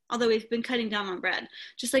bread, although we've been cutting down on bread.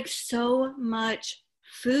 Just like so much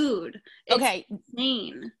food. It's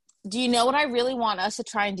insane. Do you know what I really want us to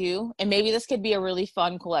try and do? And maybe this could be a really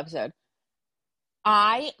fun, cool episode.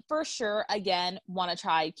 I, for sure, again, want to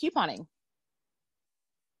try couponing.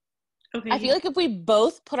 Okay. I feel like if we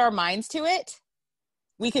both put our minds to it,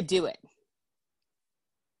 we could do it.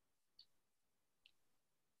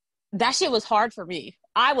 That shit was hard for me.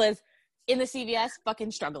 I was in the CVS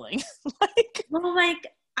fucking struggling.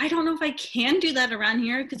 I don't know if I can do that around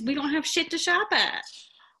here because we don't have shit to shop at.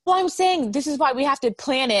 Well, I'm saying this is why we have to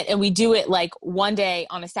plan it, and we do it like one day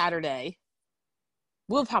on a Saturday.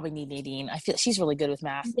 We'll probably need Nadine. I feel she's really good with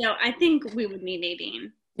math. Yeah, I think we would need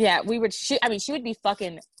Nadine. Yeah, we would. She would be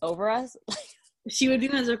fucking over us. She would be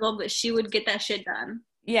miserable, but she would get that shit done.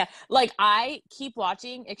 Yeah, like I keep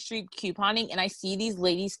watching Extreme Couponing, and I see these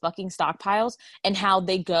ladies' fucking stockpiles and how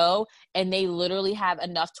they go and they literally have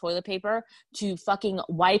enough toilet paper to fucking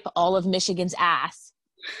wipe all of Michigan's ass.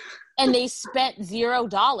 And they spent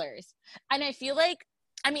 $0. And I feel like,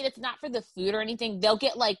 I mean, it's not for the food or anything. They'll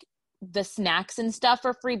get like the snacks and stuff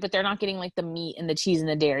for free, but they're not getting like the meat and the cheese and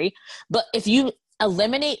the dairy. But if you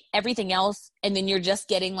eliminate everything else and then you're just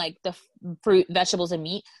getting like the fruit, vegetables, and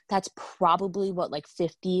meat, that's probably what, like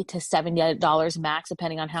 $50 to $70 max,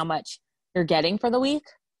 depending on how much you're getting for the week.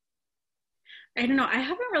 I don't know. I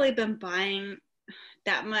haven't really been buying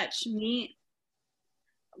that much meat.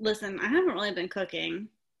 Listen, I haven't really been cooking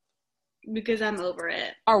because I'm over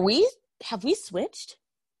it. Have we switched?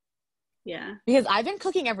 Yeah. Because I've been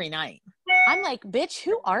cooking every night. I'm like, bitch,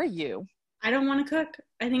 who are you? I don't want to cook.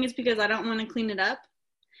 I think it's because I don't want to clean it up.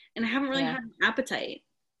 And I haven't really had an appetite.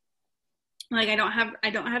 Like, I don't have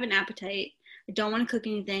an appetite. I don't want to cook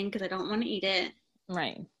anything because I don't want to eat it.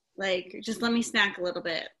 Right. Like, just let me snack a little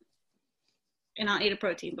bit. And I'll eat a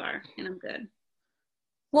protein bar and I'm good.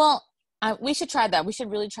 Well, We should try that. We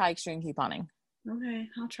should really try extreme couponing. Okay,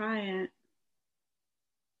 I'll try it.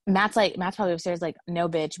 Matt's probably upstairs like, no,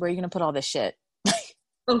 bitch, where are you going to put all this shit?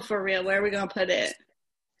 Oh, for real? Where are we going to put it?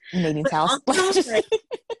 Nadine's But house. also, like,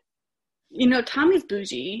 you know, Tommy's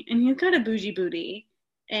bougie, and he's got a bougie booty,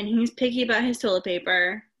 and he's picky about his toilet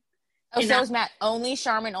paper. Oh, so is Matt. Only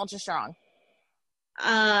Charmin Ultra Strong.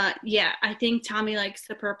 Yeah, I think Tommy likes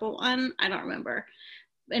the purple one. I don't remember.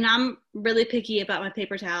 And I'm really picky about my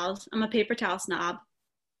paper towels. I'm a paper towel snob.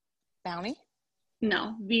 Bounty?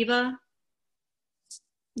 No, Viva.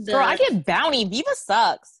 Girl, I get Bounty. Viva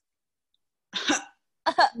sucks.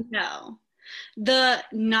 No.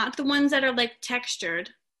 Not the ones that are like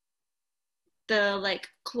textured. The like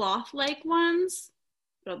cloth-like ones.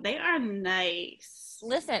 But they are nice.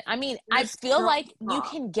 Listen, I mean, I feel like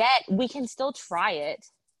we can still try it.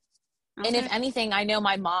 Okay. And if anything, I know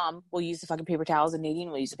my mom will use the fucking paper towels and Nadine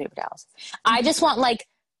will use the paper towels. Mm-hmm. I just want like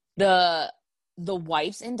the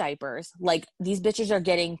wipes and diapers. Like these bitches are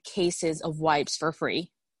getting cases of wipes for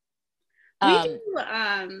free. We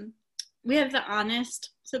have the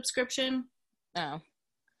Honest subscription. Oh.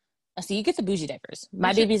 So you get the bougie diapers.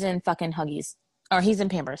 My baby's in fucking Huggies. Or he's in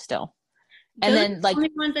Pampers still. And those then like the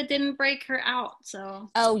only ones that didn't break her out, so.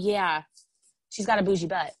 Oh yeah. She's got a bougie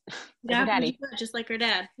butt. Yeah, her daddy. Butt, just like her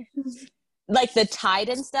dad. Like the Tide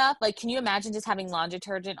and stuff. Like, can you imagine just having laundry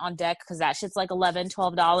detergent on deck? Because that shit's like $11,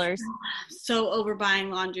 $12. So overbuying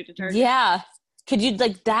laundry detergent. Yeah. Could you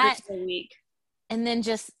like that? A week. And then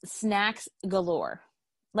just snacks galore.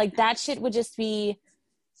 Like that shit would just be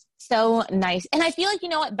so nice. And I feel like, you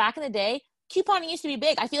know what? Back in the day, couponing used to be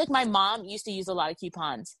big. I feel like my mom used to use a lot of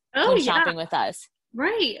coupons when shopping with us.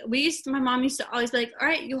 Right. My mom used to always be like, all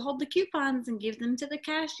right, you hold the coupons and give them to the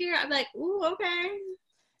cashier. I'm like, ooh, okay.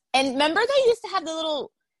 And remember they used to have the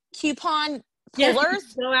little coupon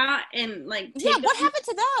pullers? Go out and like take them. What happened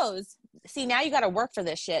to those? See, now you got to work for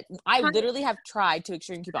this shit. I literally have tried to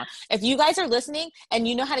extreme coupon. If you guys are listening and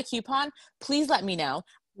you know how to coupon, please let me know.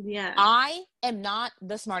 Yeah. I am not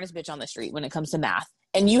the smartest bitch on the street when it comes to math.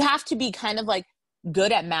 And you have to be kind of like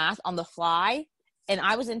good at math on the fly. And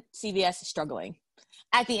I was in CVS struggling.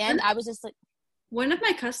 At the end, I was just like... One of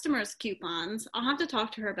my customers' coupons, I'll have to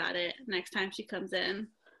talk to her about it next time she comes in.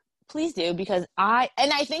 Please do, because I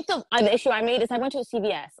think the issue I made is I went to a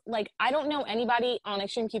CVS. Like, I don't know anybody on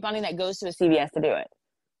extreme couponing that goes to a CVS to do it.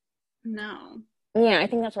 No. Yeah, I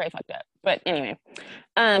think that's where I fucked up. But anyway,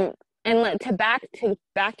 and back to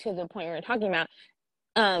the point we were talking about,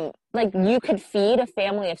 like you could feed a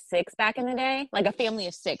family of 6 back in the day, like a family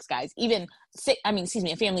of 6 guys,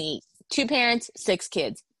 a family, 2 parents, 6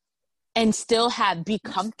 kids, and still be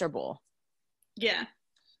comfortable. Yeah.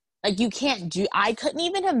 Like I couldn't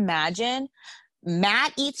even imagine.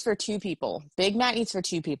 Matt eats for 2 people. Big Matt eats for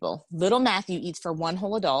 2 people. Little Matthew eats for 1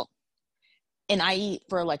 whole adult. And I eat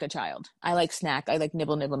for like a child. I like snack. I like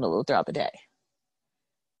nibble throughout the day.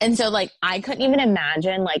 And so like, I couldn't even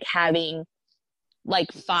imagine like having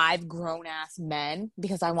like 5 grown ass men,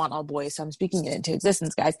 because I want all boys. So I'm speaking it into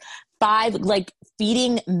existence, guys. 5, like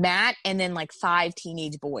feeding Matt and then like 5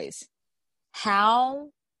 teenage boys. How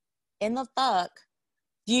in the fuck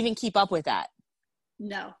do you even keep up with that?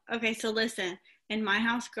 No. Okay, so listen. In my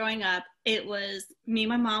house growing up, it was me and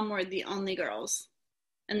my mom were the only girls.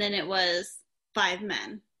 And then it was 5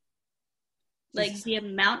 men. Like the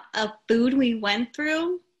amount of food we went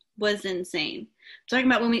through was insane. I'm talking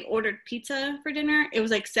about when we ordered pizza for dinner, it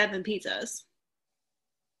was like 7 pizzas.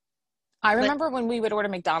 I remember when we would order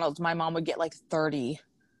McDonald's, my mom would get like 30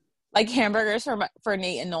 like hamburgers for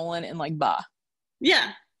Nate and Nolan and like bah.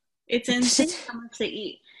 Yeah. It's insane how much they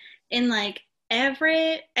eat. And like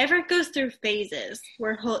Everett goes through phases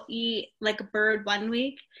where he'll eat like a bird one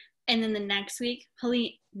week, and then the next week he'll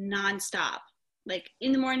eat nonstop. Like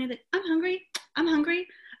in the morning, like, I'm hungry.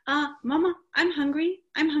 Mama, I'm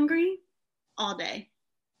hungry, all day.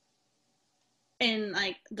 And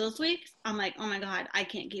like those weeks, I'm like, oh my God, I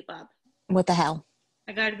can't keep up. What the hell?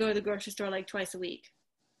 I gotta go to the grocery store like twice a week.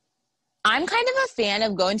 I'm kind of a fan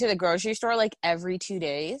of going to the grocery store like every 2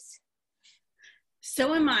 days.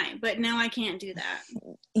 So am I, but now I can't do that.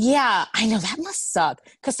 Yeah, I know that must suck.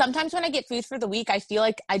 Because sometimes when I get food for the week, I feel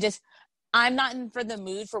like I'm not for the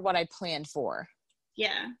mood for what I planned for.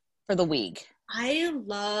 Yeah. For the week. I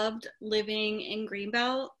loved living in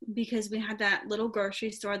Greenbelt because we had that little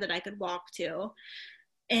grocery store that I could walk to.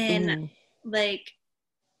 And like,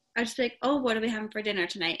 I'd just be like, oh, what are we having for dinner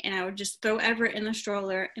tonight? And I would just throw Everett in the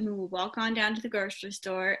stroller and we would walk on down to the grocery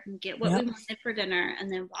store and get what we wanted for dinner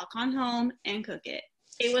and then walk on home and cook it.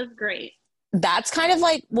 It was great. That's kind of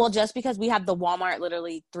like, well, just because we have the Walmart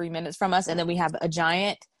literally 3 minutes from us and then we have a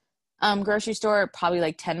giant grocery store, probably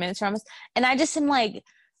like 10 minutes from us. And I just am like,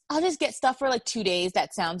 I'll just get stuff for like 2 days.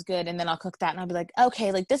 That sounds good. And then I'll cook that and I'll be like,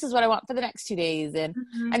 okay, like this is what I want for the next 2 days. And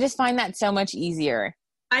I just find that so much easier.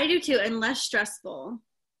 I do too, and less stressful.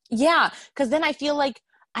 Yeah, because then I feel like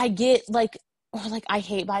I get like, or like I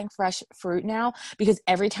hate buying fresh fruit now because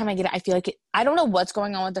every time I get it, I feel like I don't know what's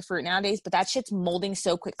going on with the fruit nowadays, but that shit's molding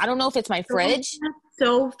so quick. I don't know if it's my fridge.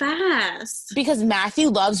 So fast. Because Matthew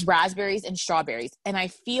loves raspberries and strawberries, and I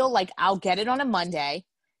feel like I'll get it on a Monday,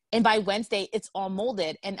 and by Wednesday it's all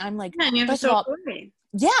molded, and I'm like, yeah, and you have first to of all, away.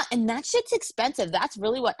 yeah, and that shit's expensive. That's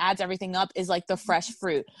really what adds everything up is like the fresh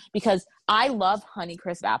fruit, because I love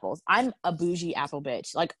Honeycrisp apples. I'm a bougie apple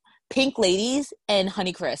bitch. Like Pink Ladies and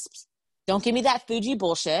Honeycrisps. Don't give me that Fuji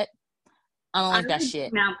bullshit. I don't like that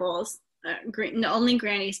shit. Apples. Only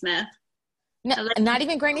Granny Smith. No, not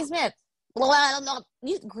even Granny Smith. Well, I don't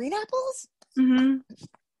know. Green apples? Mm-hmm.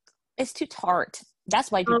 It's too tart.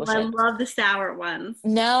 That's white people shit. I love the sour ones.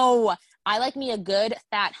 No. I like me a good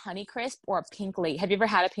fat Honeycrisp or a Pink Lady. Have you ever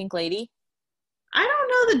had a Pink Lady? I don't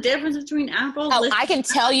know the difference between apples. Oh, I can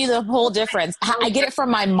tell you the whole difference. I get it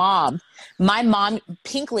from my mom. My mom,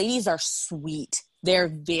 Pink Ladies are sweet. They're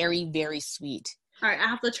very, very sweet. All right, I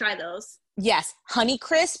have to try those. Yes.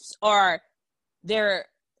 Honeycrisps they're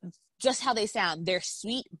just how they sound. They're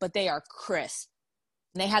sweet, but they are crisp.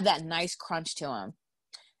 And they have that nice crunch to them.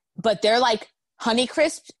 But they're like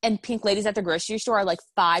Honeycrisps and Pink Ladies at the grocery store are like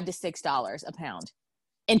 $5 to $6 a pound.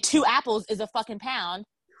 And 2 apples is a fucking pound.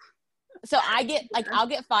 So I'll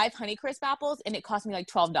get 5 Honeycrisp apples and it costs me like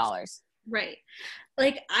 $12. Right.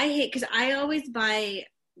 Like I hate, because I always buy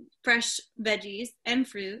fresh veggies and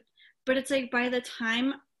fruit, but it's like by the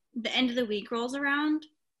time the end of the week rolls around,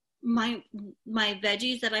 my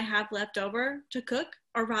veggies that I have left over to cook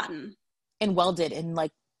are rotten. And welded and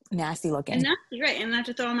like nasty looking. And nasty, right. And I have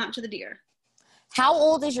to throw them out to the deer. How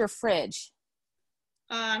old is your fridge?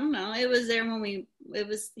 I don't know. It was here when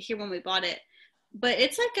we bought it. But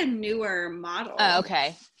it's like a newer model. Oh,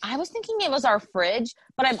 okay. I was thinking it was our fridge,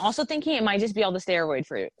 but I'm also thinking it might just be all the steroid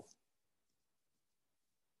fruit.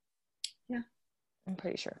 Yeah. I'm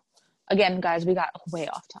pretty sure. Again, guys, we got way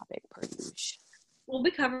off topic per usual. Well,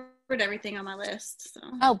 we covered everything on my list. So.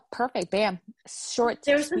 Oh, perfect. Bam. Short.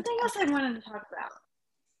 There was something else I wanted to talk about,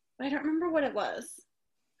 but I don't remember what it was.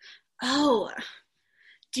 Oh,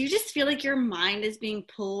 do you just feel like your mind is being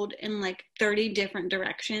pulled in like 30 different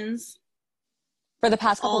directions? For the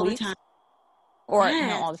past couple weeks? Time. Or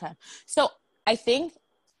no, all the time. So I think,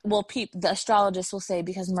 well, the astrologist will say,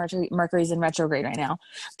 because Mercury's in retrograde right now,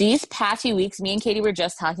 these past few weeks, me and Katie were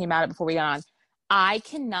just talking about it before we got on. I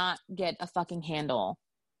cannot get a fucking handle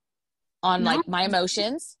on like my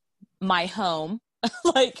emotions, my home,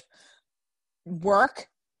 like work,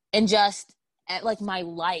 and just like my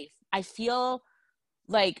life. I feel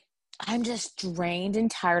like I'm just drained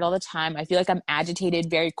and tired all the time. I feel like I'm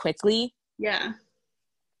agitated very quickly. Yeah.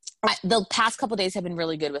 The past couple of days have been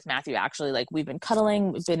really good with Matthew, actually. Like, we've been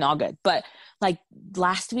cuddling. It's been all good. But, like,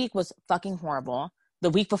 last week was fucking horrible.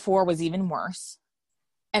 The week before was even worse.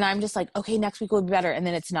 And I'm just like, okay, next week will be better. And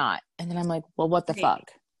then it's not. And then I'm like, well, what the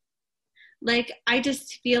fuck? Like, I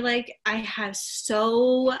just feel like I have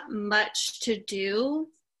so much to do.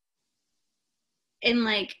 And,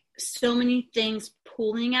 like, so many things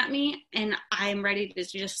pulling at me. And I'm ready to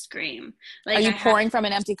just scream. Like, are you pouring from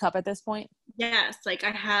an empty cup at this point? Yes, like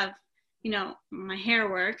I have, my hair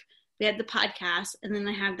work, we had the podcast, and then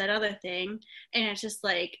I have that other thing, and it's just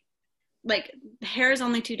like hair is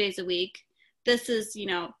only 2 days a week. This is,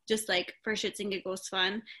 just like for shits and giggles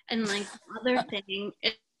fun, and like the other thing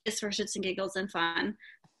is for shits and giggles and fun,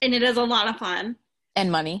 and it is a lot of fun.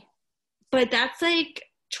 And money. But that's like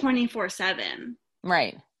 24/7.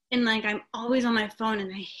 Right. And like I'm always on my phone,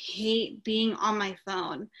 and I hate being on my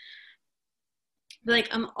phone. Like,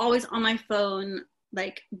 I'm always on my phone,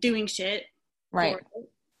 like, doing shit. Right.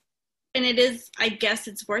 And it is, I guess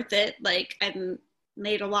it's worth it. Like, I've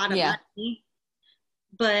made a lot of money.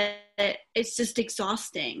 But it's just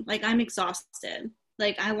exhausting. Like, I'm exhausted.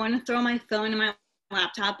 Like, I want to throw my phone and my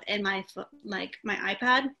laptop and my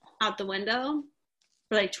iPad out the window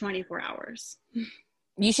for, like, 24 hours.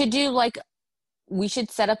 You should do, like, we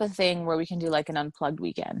should set up a thing where we can do, like, an unplugged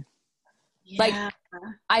weekend. Yeah. Like,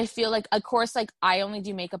 I feel like, of course, like, I only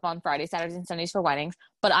do makeup on Fridays, Saturdays, and Sundays for weddings,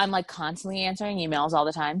 but I'm, like, constantly answering emails all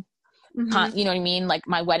the time. Mm-hmm. You know what I mean? Like,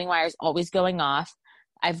 my wedding wire is always going off.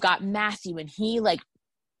 I've got Matthew, and he, like,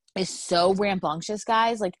 is so rambunctious,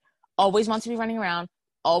 guys. Like, always wants to be running around.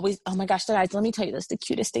 Always, oh, my gosh, guys, let me tell you this. The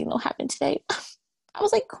cutest thing that happened today. I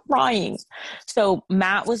was, like, crying. So,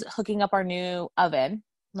 Matt was hooking up our new oven.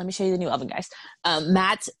 Let me show you the new oven, guys.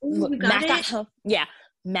 Matt got home. Yeah.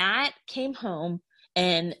 Matt came home,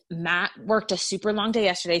 and Matt worked a super long day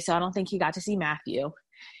yesterday, so I don't think he got to see Matthew.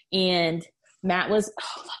 And Matt was,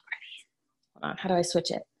 hold on, how do I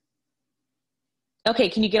switch it? Okay,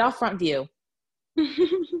 can you get off front view?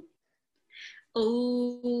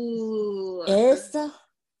 Oh, it's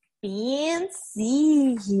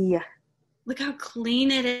fancy. Look how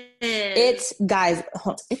clean it is. It's, guys,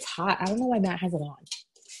 it's hot. I don't know why Matt has it on.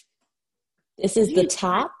 This is the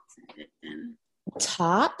top,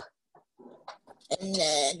 and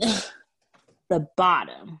then the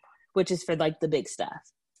bottom, which is for like the big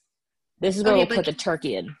stuff. This is where we'll put the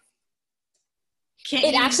turkey in.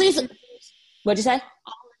 It actually is. What'd you say?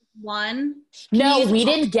 One? No, we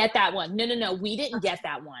didn't get that one. No, we didn't get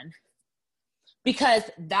that one. Because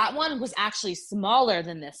that one was actually smaller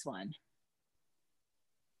than this one.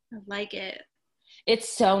 I like it. It's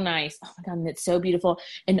so nice. Oh my God, and it's so beautiful.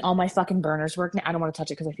 And all my fucking burners work now. I don't want to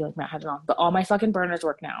touch it because I feel like Matt has it on. But all my fucking burners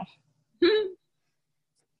work now.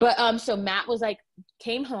 But so Matt was like,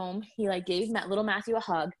 came home. He like gave little Matthew a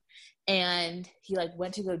hug. And he like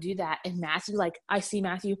went to go do that. And Matthew, like, I see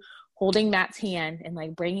Matthew holding Matt's hand and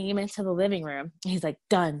like bringing him into the living room. And he's like,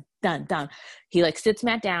 done. He like sits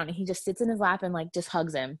Matt down and he just sits in his lap and like just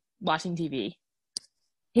hugs him watching TV.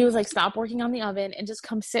 He was like, stop working on the oven and just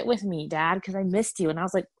come sit with me, Dad, because I missed you. And I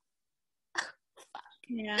was like, oh, fuck.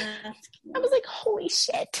 Yeah, that's cute. I was like, holy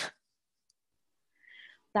shit.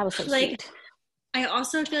 That was so sweet. I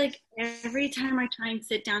also feel like every time I try and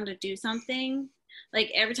sit down to do something, like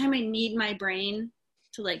every time I need my brain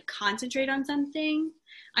to like concentrate on something,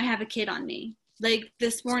 I have a kid on me. Like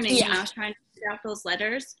this morning when I was trying to figure out those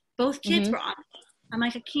letters, both kids were on me. I'm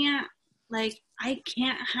like, I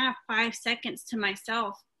can't have 5 seconds to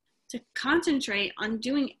myself to concentrate on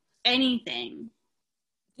doing anything.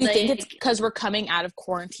 Do you think it's because we're coming out of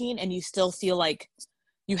quarantine and you still feel like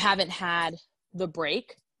you haven't had the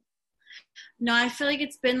break? No, I feel like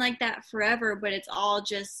it's been like that forever, but it's all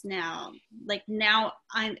just now. Like now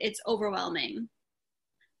it's overwhelming.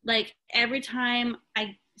 Like every time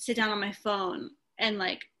I sit down on my phone and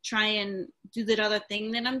like try and do that other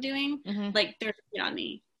thing that I'm doing, like there's a kid on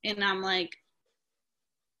me. And I'm like,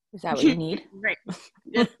 is that what you need? Right.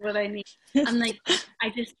 That's what I need. I'm like, I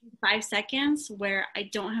just need 5 seconds where I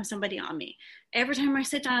don't have somebody on me. Every time I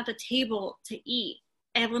sit down at the table to eat,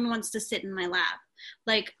 Evelyn wants to sit in my lap.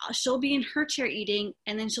 Like she'll be in her chair eating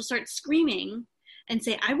and then she'll start screaming and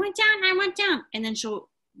say, I went down. And then she'll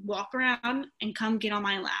walk around and come get on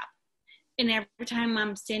my lap. And every time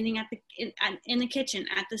I'm standing in the kitchen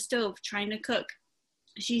at the stove trying to cook,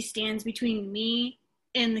 she stands between me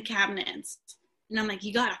and the cabinets. And I'm like,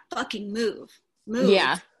 you gotta fucking move.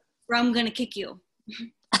 Yeah. Or I'm gonna kick you.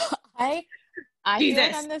 I feel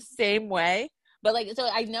like I'm the same way. But like, so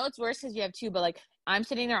I know it's worse because you have two, but like I'm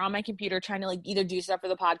sitting there on my computer trying to like either do stuff for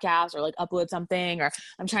the podcast or like upload something, or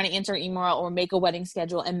I'm trying to answer email or make a wedding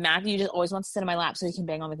schedule. And Matthew just always wants to sit on my lap so he can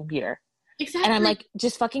bang on the computer. Exactly. And I'm like,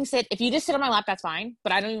 just fucking sit. If you just sit on my lap, that's fine.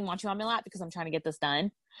 But I don't even want you on my lap because I'm trying to get this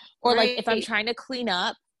done. Or like if I'm trying to clean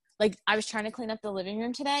up, like I was trying to clean up the living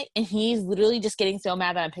room today and he's literally just getting so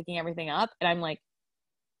mad that I'm picking everything up. And I'm like,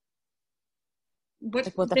 what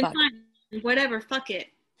the fuck? Fine. Whatever, fuck it.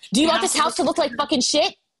 Do you want this house to look like fucking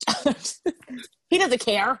shit? He doesn't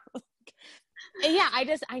care. And yeah,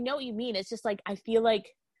 I know what you mean. It's just like, I feel like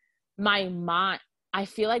I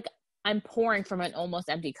feel like I'm pouring from an almost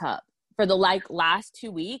empty cup. For the like last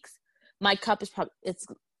 2 weeks, my cup is probably, it's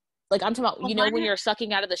like, I'm talking about, when you're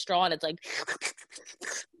sucking out of the straw and it's like,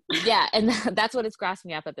 yeah. And that's what it's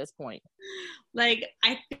grasping at this point. Like,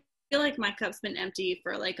 I feel like my cup's been empty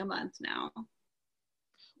for like a month now.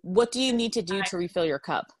 What do you need to do to refill your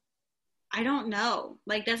cup? I don't know.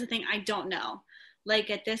 Like, that's the thing. I don't know. Like,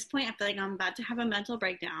 at this point, I feel like I'm about to have a mental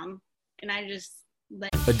breakdown. And I just, like...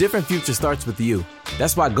 A different future starts with you.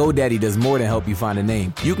 That's why GoDaddy does more than help you find a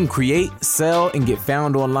name. You can create, sell, and get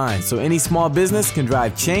found online, so any small business can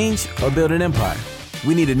drive change or build an empire.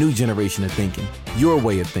 We need a new generation of thinking. Your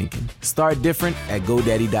way of thinking. Start different at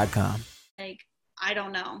GoDaddy.com. Like, I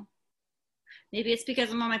don't know. Maybe it's because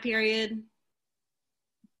I'm on my period.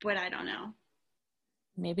 But I don't know.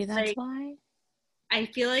 Maybe that's why. I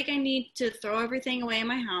feel like I need to throw everything away in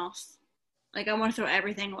my house. Like I want to throw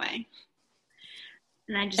everything away.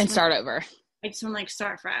 And start over. I just want to like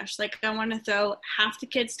start fresh. Like I want to throw half the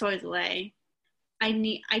kids' toys away.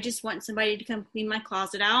 I just want somebody to come clean my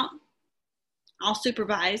closet out. I'll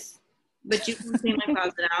supervise, but you can clean my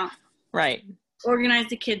closet out. Right. Organize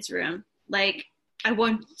the kids' room. Like I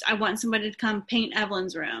want somebody to come paint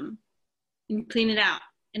Evelyn's room and clean it out.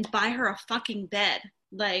 And buy her a fucking bed,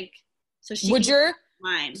 like, so she. Would your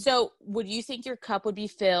mine. So would you think your cup would be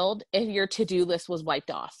filled if your to-do list was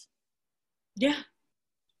wiped off? Yeah.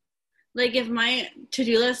 Like if my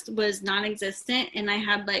to-do list was non-existent and I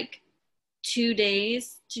had like 2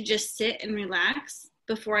 days to just sit and relax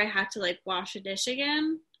before I had to like wash a dish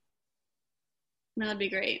again, that would be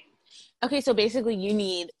great. Okay, so basically you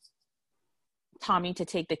need Tommy to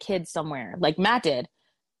take the kids somewhere like Matt did.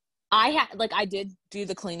 I did do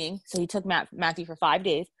the cleaning. So he took Matthew for 5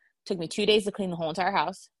 days. Took me 2 days to clean the whole entire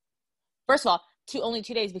house. First of all, only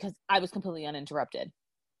 2 days because I was completely uninterrupted.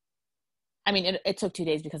 I mean, it took 2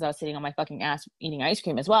 days because I was sitting on my fucking ass eating ice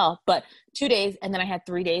cream as well. But 2 days, and then I had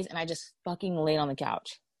 3 days, and I just fucking laid on the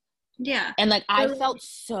couch. Yeah. And, like, I felt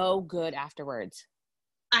so good afterwards.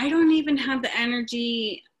 I don't even have the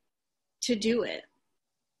energy to do it.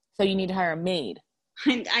 So you need to hire a maid.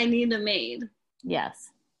 I need a maid. Yes.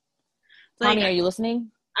 Like, Tommy, are you listening?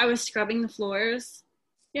 I was scrubbing the floors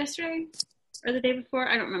yesterday or the day before.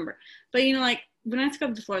 I don't remember. But, you know, like, when I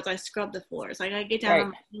scrub the floors, I scrub the floors. Like, I get down on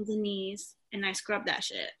my hands and knees, and I scrub that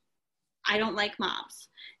shit. I don't like mops.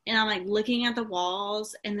 And I'm, like, looking at the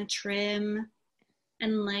walls and the trim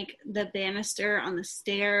and, like, the banister on the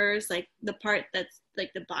stairs, like, the part that's,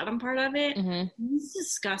 like, the bottom part of it. Mm-hmm. It's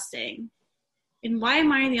disgusting. And why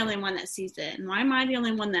am I the only one that sees it? And why am I the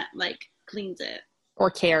only one that, like, cleans it? Or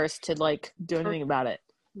cares to, like, do anything about it.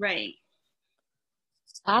 Right.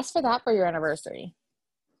 Ask for that for your anniversary.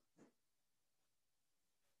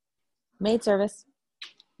 Maid service.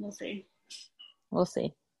 We'll see. We'll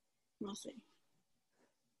see. We'll see.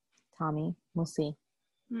 Tommy, we'll see.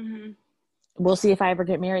 Mm-hmm. We'll see if I ever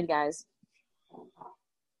get married, guys.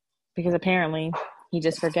 Because apparently he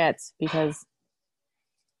just forgets because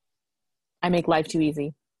I make life too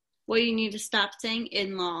easy. Well, you need to stop saying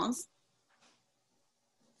in-laws.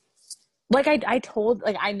 Like I told,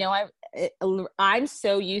 like I know I'm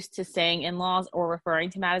so used to saying in-laws or referring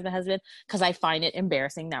to Matt as my husband because I find it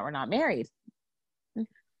embarrassing that we're not married.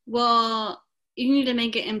 Well, you need to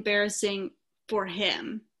make it embarrassing for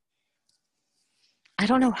him. I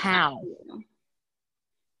don't know how.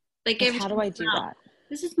 Like, how do I do that?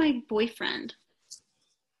 This is my boyfriend.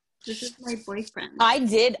 This is my boyfriend. I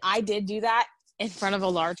did do that in front of a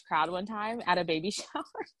large crowd one time at a baby shower.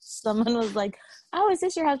 Someone was like, "Oh, is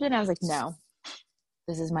this your husband?" I was like, "No,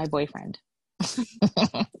 this is my boyfriend."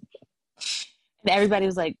 And everybody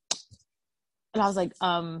was like, and I was like,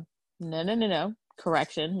 no.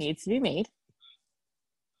 Correction needs to be made.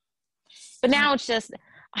 But now it's just,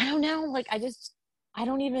 I don't know. Like, I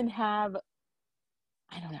don't even have,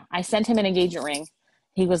 I don't know. I sent him an engagement ring.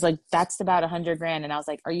 He was like, "That's about $100,000." And I was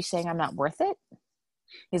like, "Are you saying I'm not worth it?"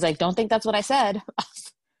 He's like, "Don't think that's what I said."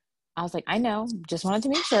 I was like, "I know. Just wanted to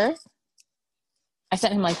make sure." I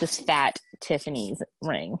sent him like this fat Tiffany's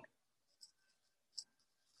ring.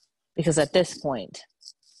 Because at this point,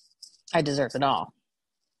 I deserve it all.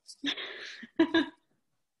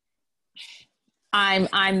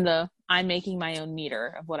 I'm making my own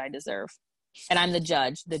meter of what I deserve. And I'm the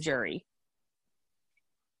judge, the jury.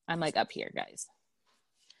 I'm like up here, guys.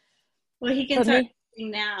 Well, he can start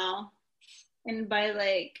now. And by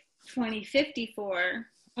like 2054,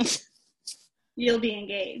 you'll be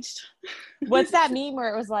engaged. What's that meme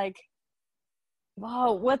where it was like,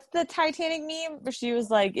 whoa, what's the Titanic meme? Where she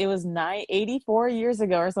was like, it was 84 years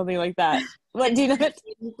ago or something like that. What, do you know that?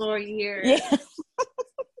 84 years. Yeah.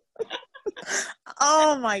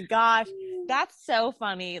 Oh my gosh. That's so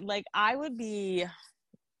funny. Like, I would be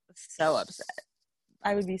so upset.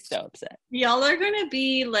 Y'all are going to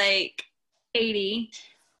be like 80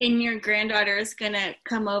 and your granddaughter is going to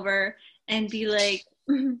come over and be like,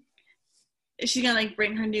 she's going to like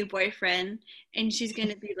bring her new boyfriend and she's going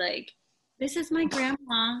to be like, "This is my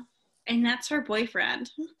grandma and that's her boyfriend."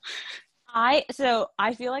 I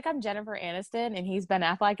feel like I'm Jennifer Aniston and he's Ben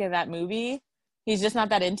Affleck in that movie. He's Just Not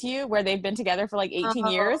That Into You, where they've been together for like 18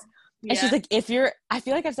 years. And she's like, I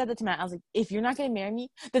feel like I've said that to Matt. I was like, "If you're not going to marry me,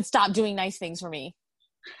 then stop doing nice things for me."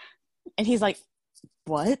 And he's like,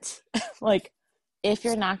 "What?" Like, if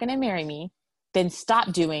you're not going to marry me, then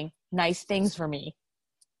stop doing nice things for me.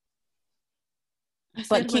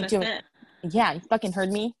 But keep doing it. Yeah, you fucking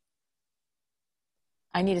heard me.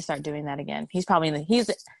 I need to start doing that again. He's probably he's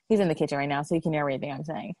in the kitchen right now, so he can hear everything I'm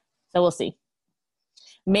saying. So we'll see.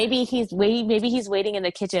 Maybe he's waiting in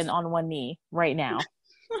the kitchen on one knee right now.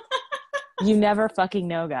 You never fucking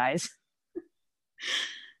know, guys.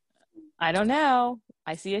 I don't know.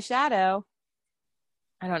 I see a shadow.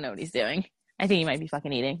 I don't know what he's doing. I think he might be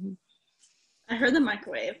fucking eating. I heard the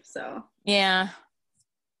microwave, so. Yeah.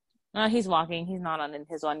 He's walking. He's not on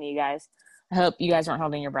his one knee, guys. I hope you guys aren't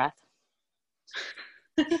holding your breath.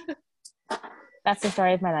 That's the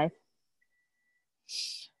story of my life.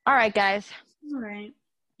 All right, guys. All right.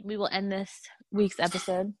 We will end this week's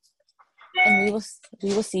episode, and we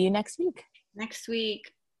will see you next week. Next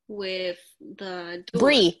week with the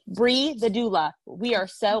doula. Bree the doula. We are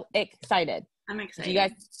so excited. I'm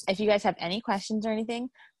excited. If you guys have any questions or anything,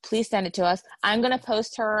 please send it to us. I'm going to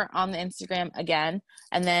post her on the Instagram again,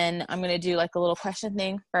 and then I'm going to do like a little question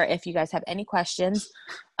thing for if you guys have any questions.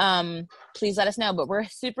 Please let us know. But we're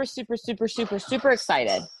super, super, super, super, super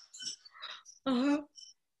excited. Uh-huh.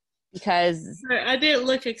 Because I didn't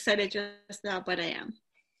look excited just now, but I am.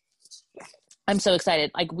 I'm so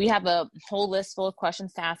excited. Like, we have a whole list full of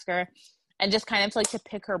questions to ask her, and just kind of like to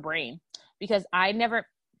pick her brain, because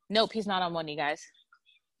nope, he's not on one, you guys.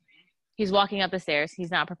 He's walking up the stairs.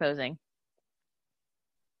 He's not proposing.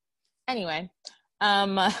 Anyway,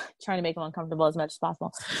 trying to make him uncomfortable as much as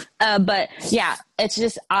possible. But yeah, it's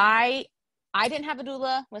just, I didn't have a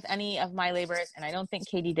doula with any of my labors, and I don't think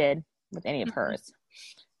Katie did with any of hers.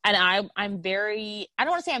 And I'm very, I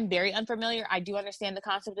don't want to say I'm very unfamiliar. I do understand the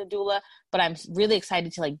concept of doula, but I'm really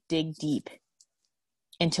excited to like dig deep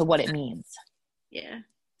into what it means. Yeah,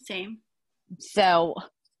 same. So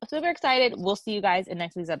super excited. We'll see you guys in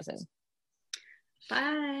next week's episode.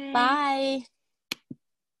 Bye. Bye.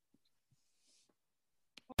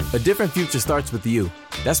 A different future starts with you.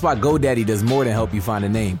 That's why GoDaddy does more than help you find a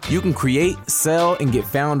name. You can create, sell, and get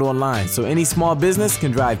found online, so any small business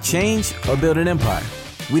can drive change or build an empire.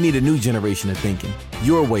 We need a new generation of thinking,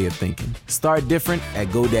 your way of thinking. Start different at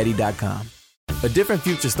GoDaddy.com. A different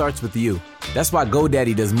future starts with you. That's why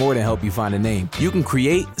GoDaddy does more than help you find a name. You can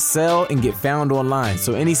create, sell, and get found online,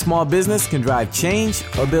 so any small business can drive change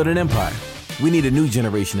or build an empire. We need a new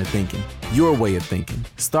generation of thinking, your way of thinking.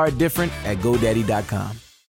 Start different at GoDaddy.com.